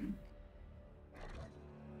beneficial.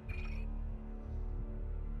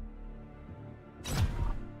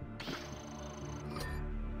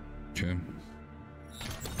 Okay.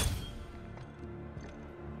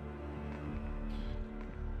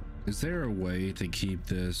 Is there a way to keep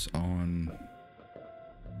this on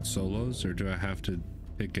solos, or do I have to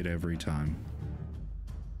pick it every time?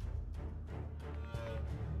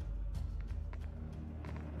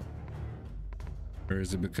 Or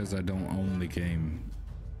is it because I don't own the game?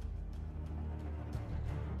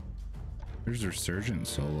 There's Resurgent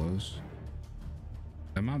solos.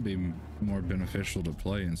 That might be more beneficial to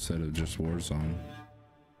play instead of just Warzone.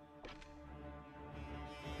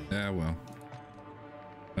 Yeah, well.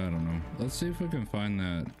 I don't know. Let's see if we can find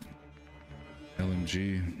that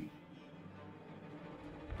LMG.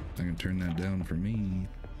 I can turn that down for me.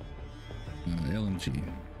 LMG.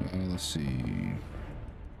 Let's see.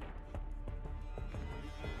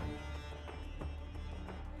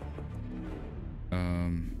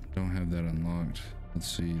 Don't have that unlocked. Let's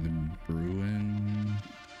see. The Bruin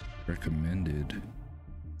recommended.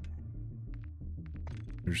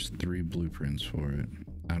 There's 3 blueprints for it.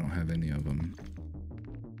 I don't have any of them.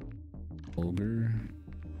 Vulgar,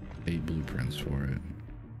 8 blueprints for it.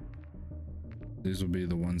 These will be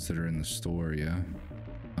the ones that are in the store, yeah?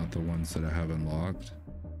 Not the ones that I have unlocked.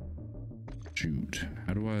 Shoot.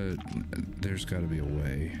 How do I... There's got to be a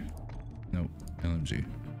way. Nope. LMG.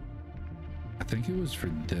 I think it was for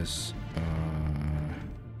this... I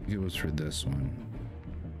think it was for this one.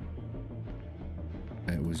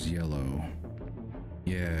 It was yellow.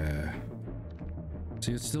 Yeah.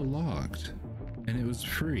 See, it's still locked. And it was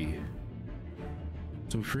free.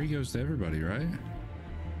 So free goes to everybody, right?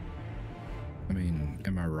 I mean,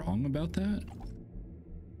 am I wrong about that?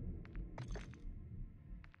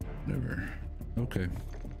 Whatever. Okay.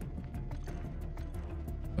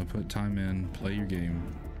 I'll put time in, play your game,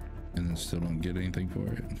 and then still don't get anything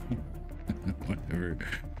for it. Whatever.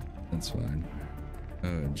 That's fine.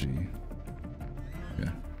 Oh, gee.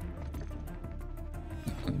 Yeah.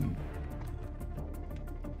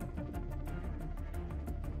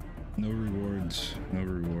 No rewards. No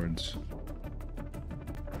rewards.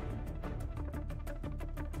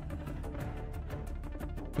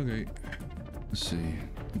 Okay. Let's see.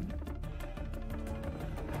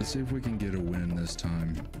 Let's see if we can get a win this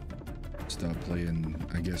time. Stop playing,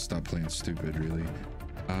 I guess stop playing stupid, really.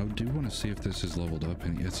 I do want to see if this is leveled up,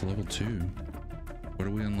 and it's level 2. What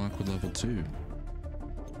do we unlock with level 2?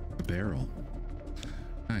 A barrel.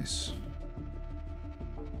 Nice.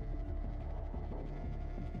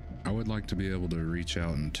 I would like to be able to reach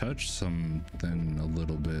out and touch something a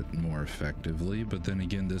little bit more effectively, but then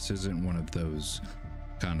again, this isn't one of those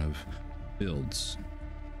kind of builds.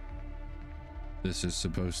 This is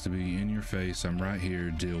supposed to be in your face. I'm right here.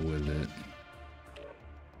 Deal with it.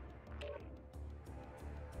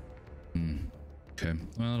 Okay.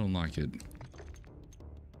 Well, I don't like it.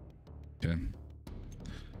 Okay.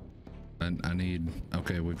 I need...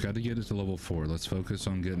 Okay, we've got to get it to level 4. Let's focus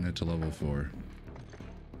on getting it to level 4.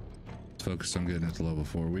 Let's focus on getting it to level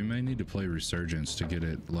 4. We may need to play Resurgence to get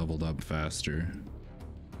it leveled up faster.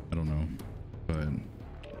 I don't know. But...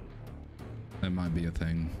 that might be a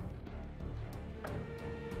thing.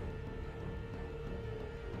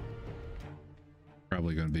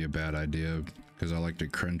 Probably going to be a bad idea because I like to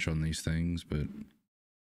crunch on these things, but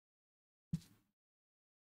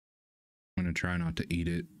I'm going to try not to eat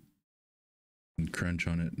it and crunch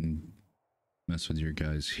on it and mess with your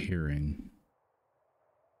guys' hearing.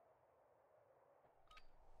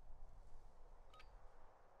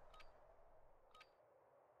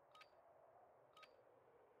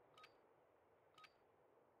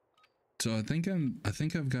 So I think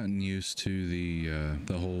I've gotten used to the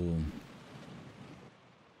whole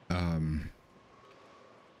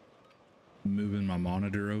moving my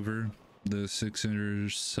monitor over the 6 or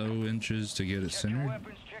so inches to get it Check your centered.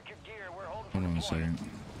 weapons, check your gear. We're holding Hold on a deployment.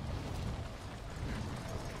 second.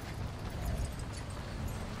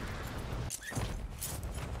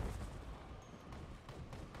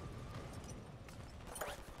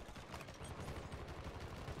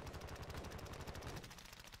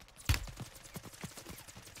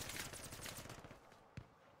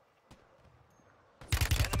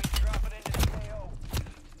 Enemies dropping into the AO.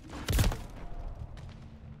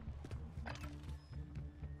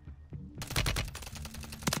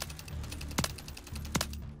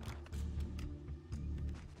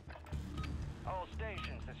 All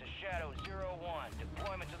stations, this is Shadow 01.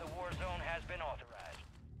 Deployment to the war zone has been authorized.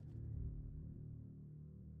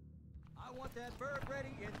 I want that bird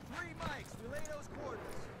ready in 3 mics. Relay those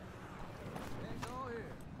coordinates. Thanks all here.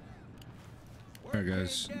 All right,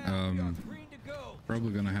 guys. Green to go.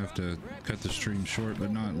 Probably gonna have to cut the stream short,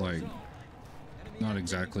 but not like not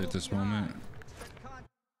exactly at this moment.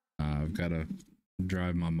 I've got to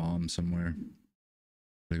drive my mom somewhere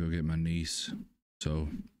to go get my niece, so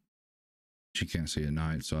she can't see at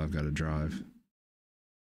night, so I've got to drive.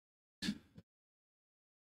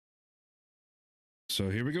 So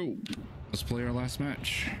here we go. Let's play our last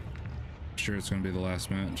match. Sure, it's gonna be the last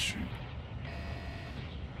match.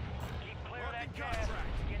 Keep clear of that gas.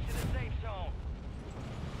 Get to the safe zone.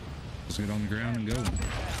 Let's get on the ground and go.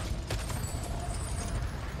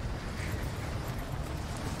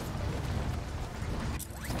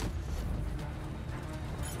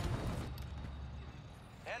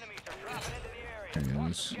 Enemies are dropping into the area. There he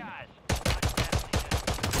Watch is. the skies.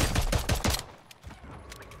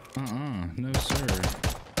 No sir.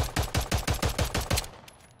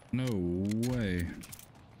 No way.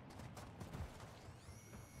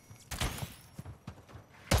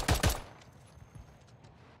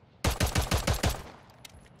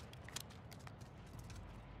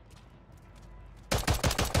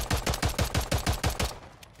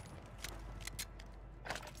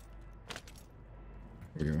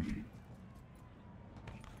 There we go.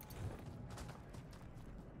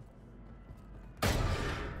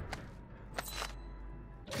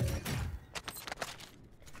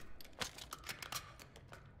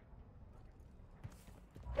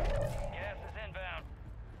 Gas is inbound.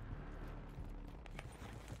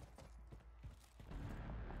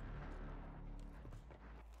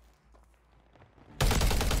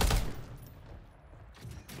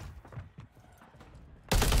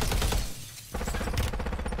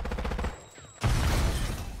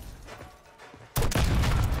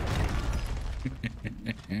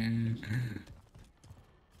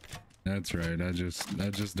 That's right. I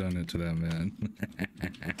just done it to that man.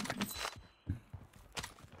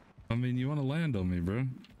 I mean, you want to land on me, bro?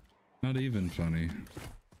 Not even funny.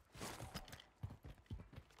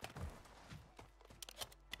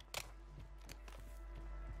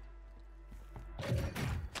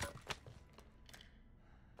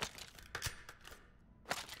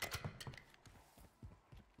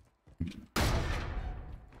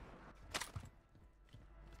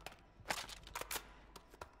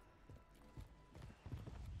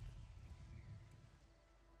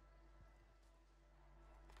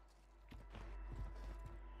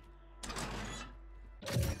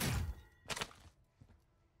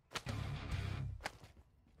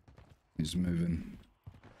 He's moving.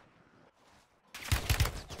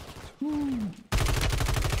 All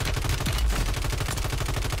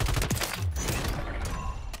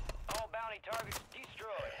bounty targets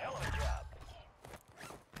destroyed. Hell of a job.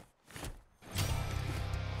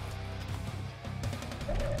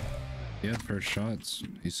 He had first shots.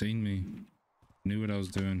 He seen me. Knew what I was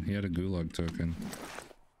doing. He had a gulag token.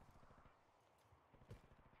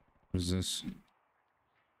 What is this?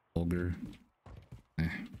 Vulgar.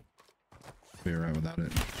 Be alright without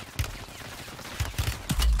it.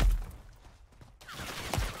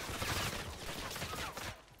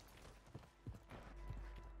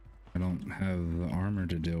 I don't have the armor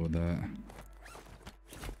to deal with that.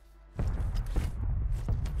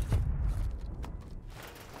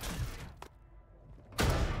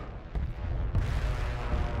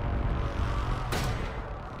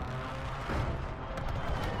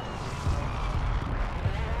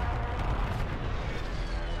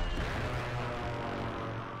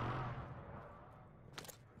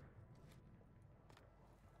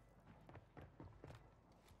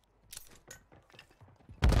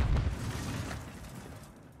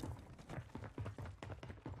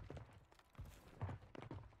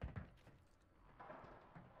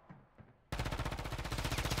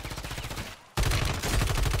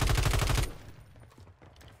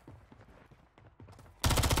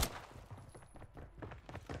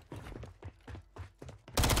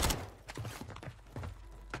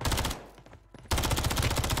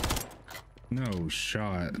 No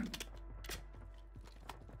shot.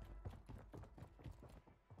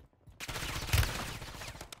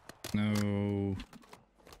 No.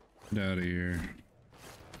 Get out of here.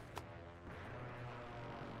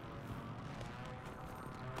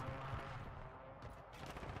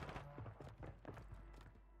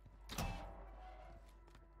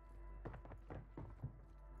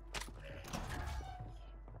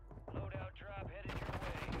 Loadout drop headed your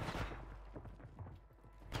way.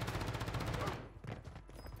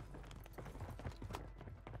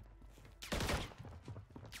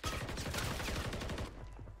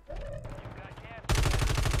 You've got gas.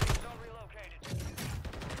 Safe zone relocated.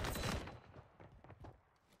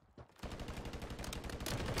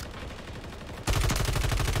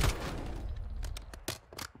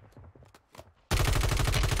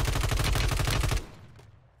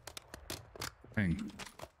 Dang.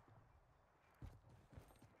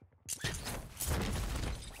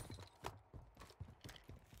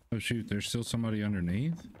 Oh shoot, there's still somebody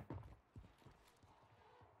underneath?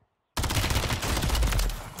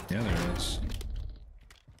 Yeah, there is.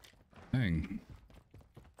 Dang.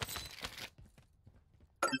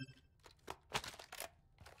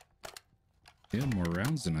 He had more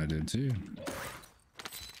rounds than I did too.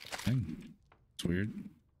 Dang. It's weird.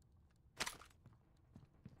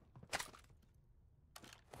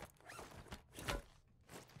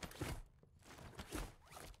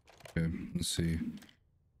 Okay, let's see.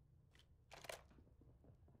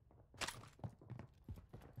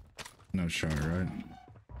 No shot, right?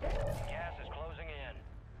 Gas is closing in.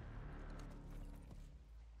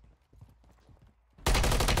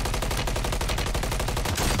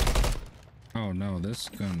 Oh no, this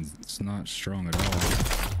gun's not strong at all.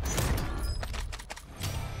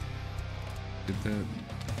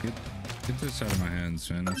 Get this out of my hands,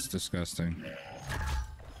 man. That's disgusting.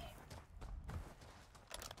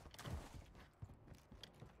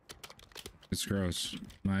 It's gross.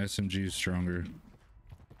 My SMG is stronger.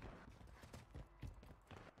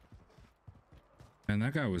 And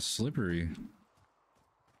that guy was slippery.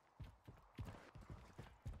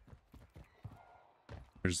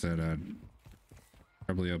 Where's that at?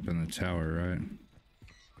 Probably up in the tower,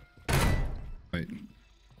 right? Wait.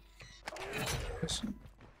 Yes.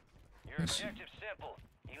 Your Yes. objective simple.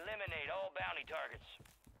 Eliminate all bounty targets.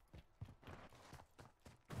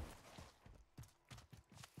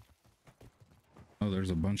 Oh,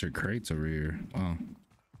 there's a bunch of crates over here. Wow.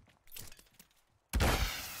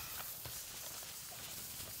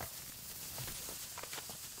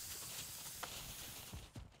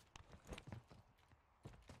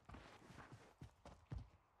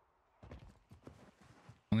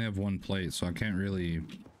 Only have one plate, so I can't really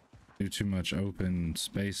do too much open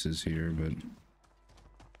spaces here, but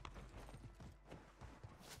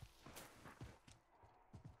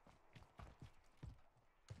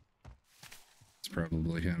it's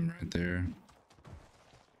probably him right there.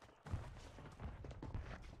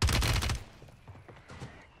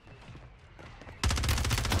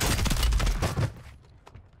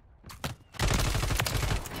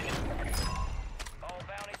 All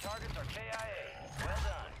bounty targets are KIA. Well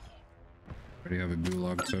done. Already have a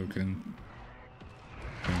gulag token.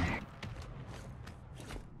 Okay.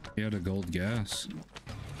 He had a gold gas.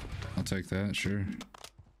 I'll take that, sure.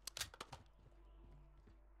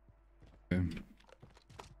 Okay.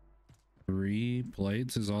 3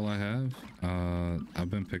 plates is all I have. I've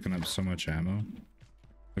been picking up so much ammo.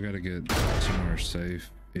 I gotta get somewhere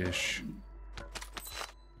safe-ish.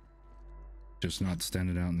 Just not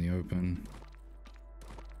standing out in the open.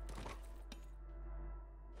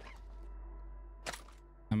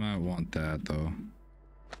 I might want that though.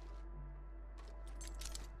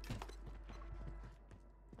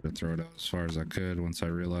 To throw it out as far as I could once I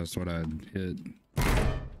realized what I'd hit.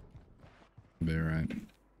 Be right.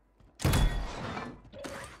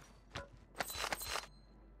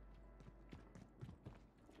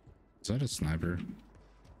 Is that a sniper?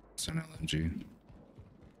 It's an LMG.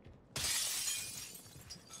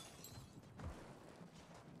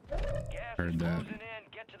 Gas Heard is that. closing in.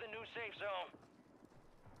 Get to the new safe zone.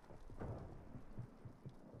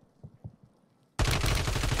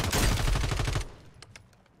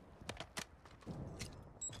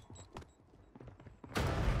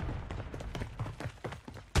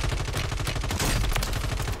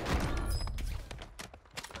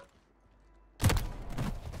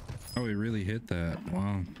 Oh, he really hit that.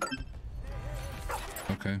 Wow.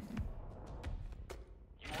 Okay.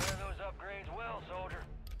 You wear those upgrades well, soldier.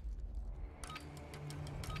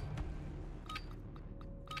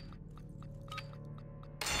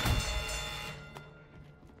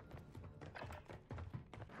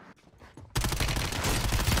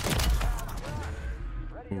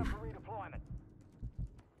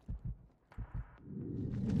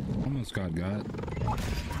 Scott got.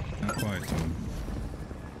 Not quite though.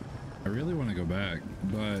 I really want to go back,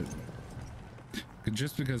 but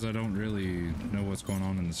just because I don't really know what's going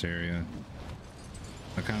on in this area.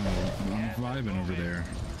 I'm vibing over there.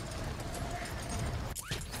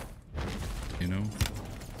 You know?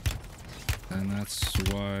 And that's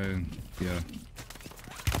why, yeah.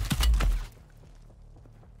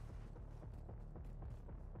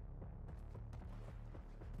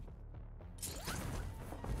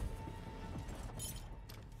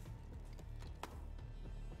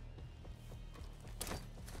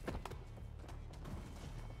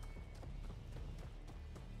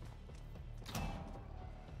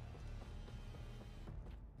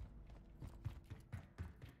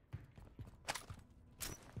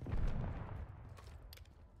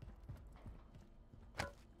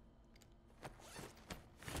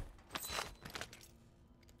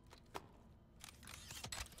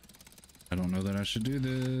 I don't know that I should do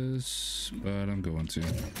this, but I'm going to.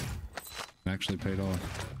 Actually paid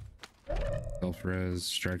off. Self-res,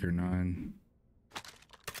 Striker 9.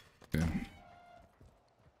 Okay.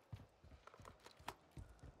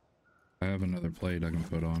 I have another plate I can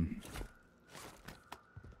put on.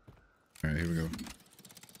 Alright, here we go.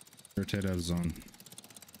 Rotate out of zone.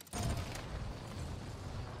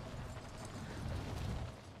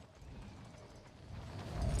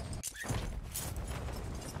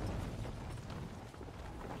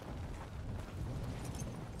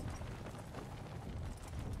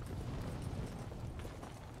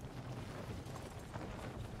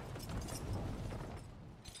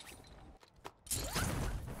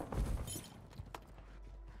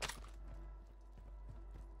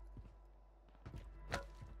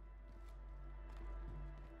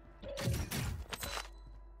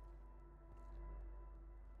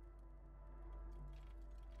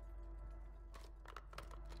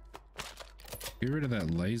 Get rid of that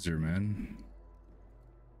laser, man.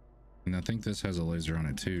 And I think this has a laser on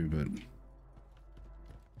it too, but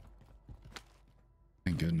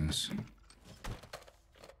thank goodness.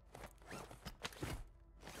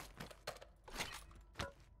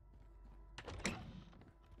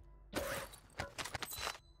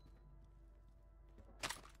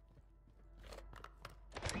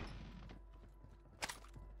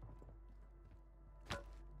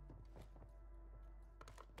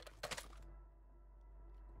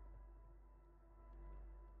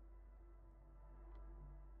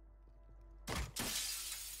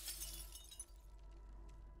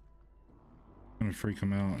 I'm gonna freak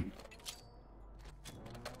him out.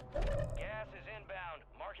 Gas is inbound,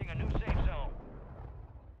 marking a new safe zone.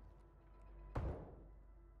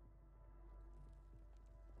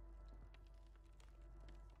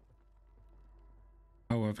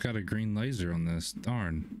 Oh, I've got a green laser on this.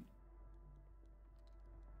 Darn.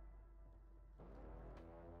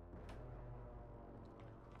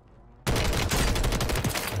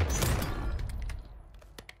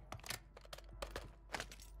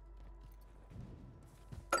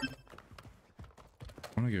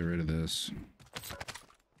 I want to get rid of this.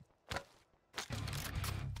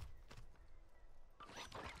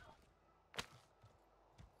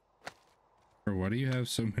 Or why do you have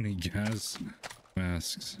so many gas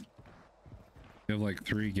masks? You have like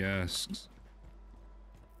 3 gas.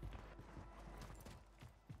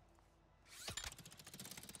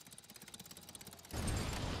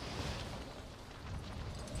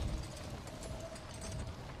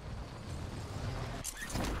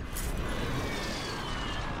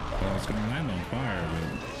 Well, it's gonna land on fire,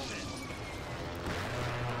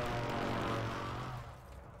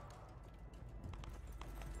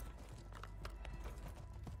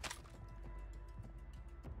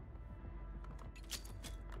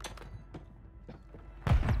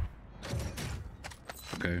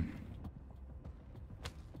 but okay.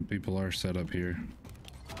 People are set up here.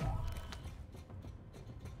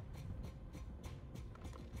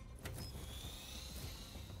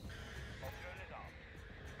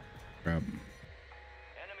 Crap.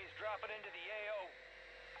 Enemies dropping into the AO.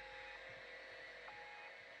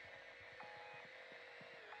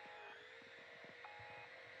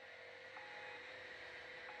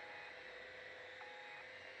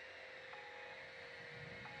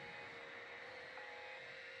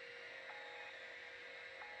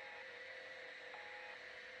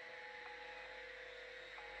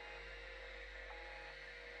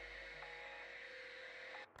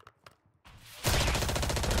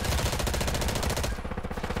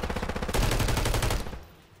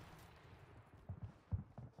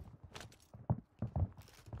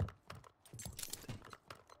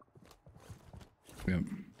 Yep.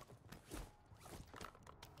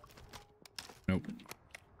 Nope.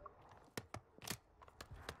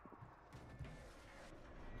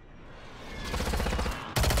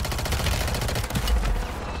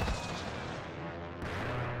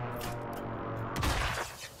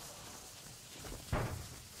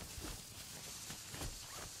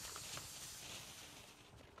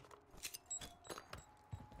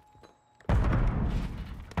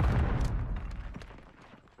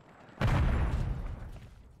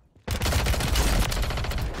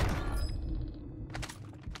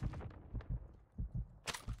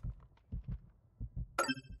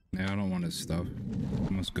 his stuff.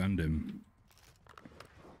 Almost gunned him.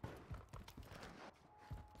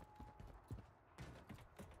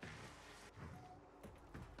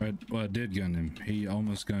 Well, I did gun him. He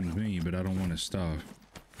almost gunned me, but I don't want his stuff.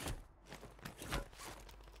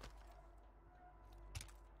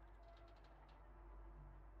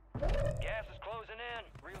 Gas is closing in.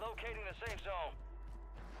 Relocating the safe zone.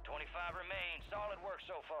 25 remain. Solid work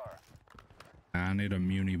so far. I need a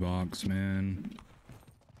muni box, man.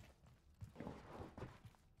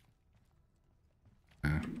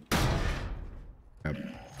 Yep.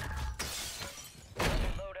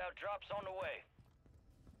 Loadout drops on the way.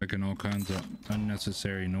 Making all kinds of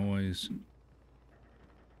unnecessary noise.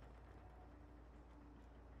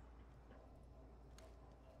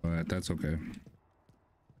 But that's okay.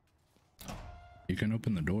 You can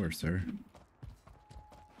open the door, sir.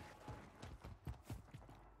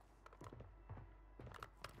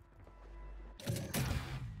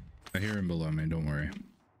 I hear him below me, don't worry. You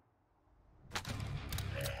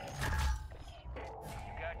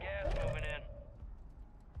got gas moving in.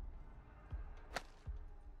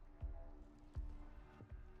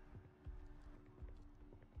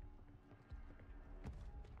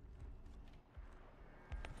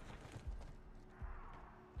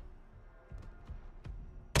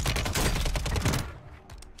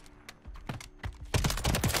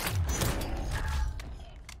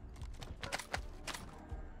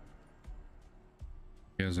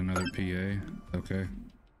 He has another PA. Okay.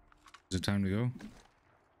 Is it time to go?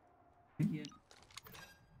 Yeah.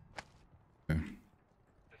 Okay.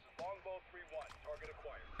 This is Longbow 3-1. Target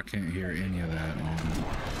acquired. I can't hear any of that.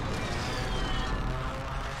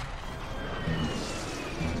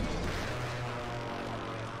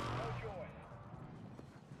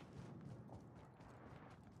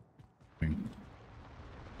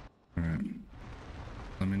 All right.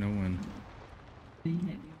 Let me know when.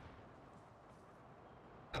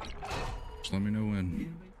 Just let me know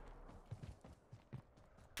when.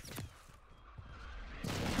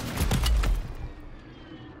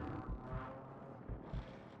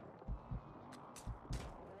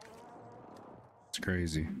 It's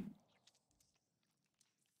crazy.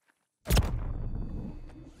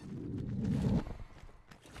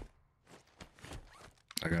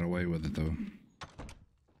 I got away with it though.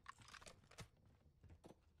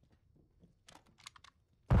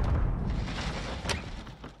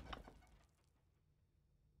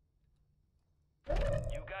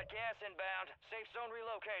 Gas inbound. Safe zone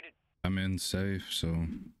relocated. I'm in safe, so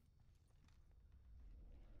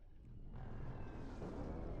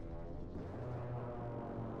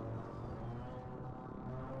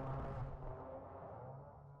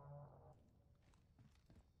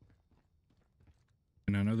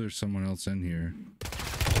and I know there's someone else in here.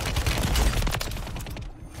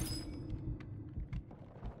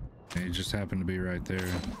 And he just happened to be right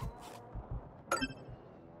there.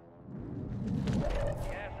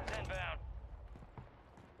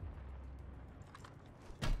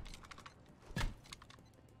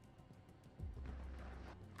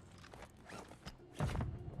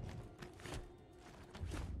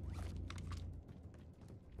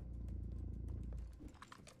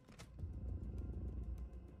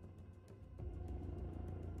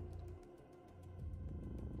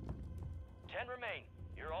 Remain.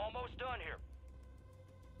 You're almost done here.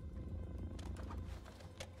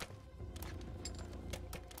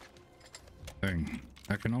 Dang,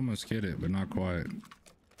 I can almost get it, but not quite.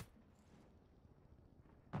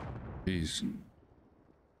 Jeez.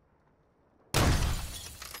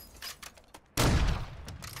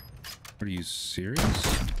 Are you serious?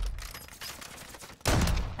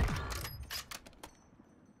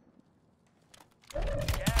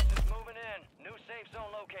 Gas is moving in. New safe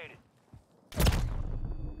zone located.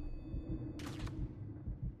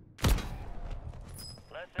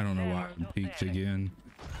 I don't know why I peeked again.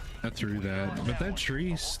 I threw that, but that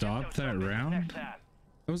tree stopped that round.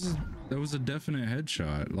 That was a definite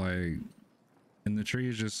headshot. Like, and the tree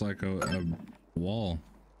is just like a wall.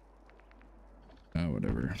 Oh,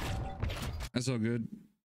 whatever. That's all good.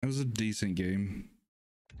 That was a decent game,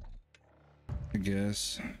 I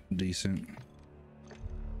guess. Decent.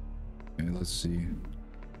 Okay, let's see.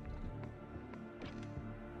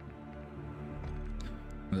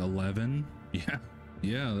 11.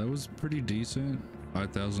 Yeah, that was pretty decent.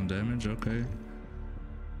 5,000 damage. Okay,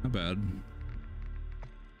 not bad.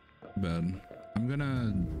 Not bad. I'm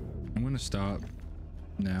gonna stop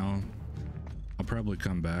now. I'll probably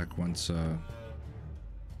come back once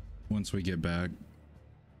we get back.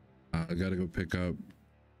 I gotta go pick up,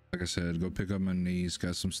 like I said, go pick up my niece.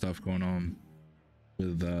 Got some stuff going on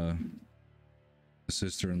with the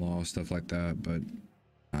sister-in-law, stuff like that. But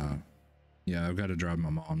Yeah, I've got to drive my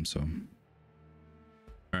mom, so.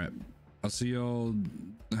 All right, I'll see y'all.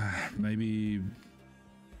 Maybe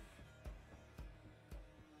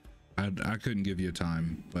I couldn't give you a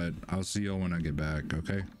time, but I'll see y'all when I get back.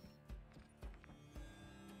 Okay.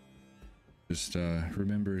 Just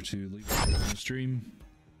remember to leave a like on the stream.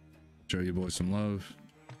 Show you boys some love.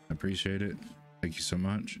 I appreciate it. Thank you so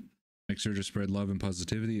much. Make sure to spread love and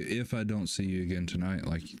positivity. If I don't see you again tonight,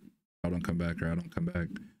 like I don't come back or I don't come back,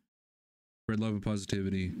 spread love and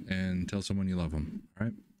positivity and tell someone you love them. All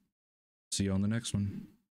right. See you on the next one.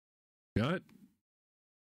 Got it?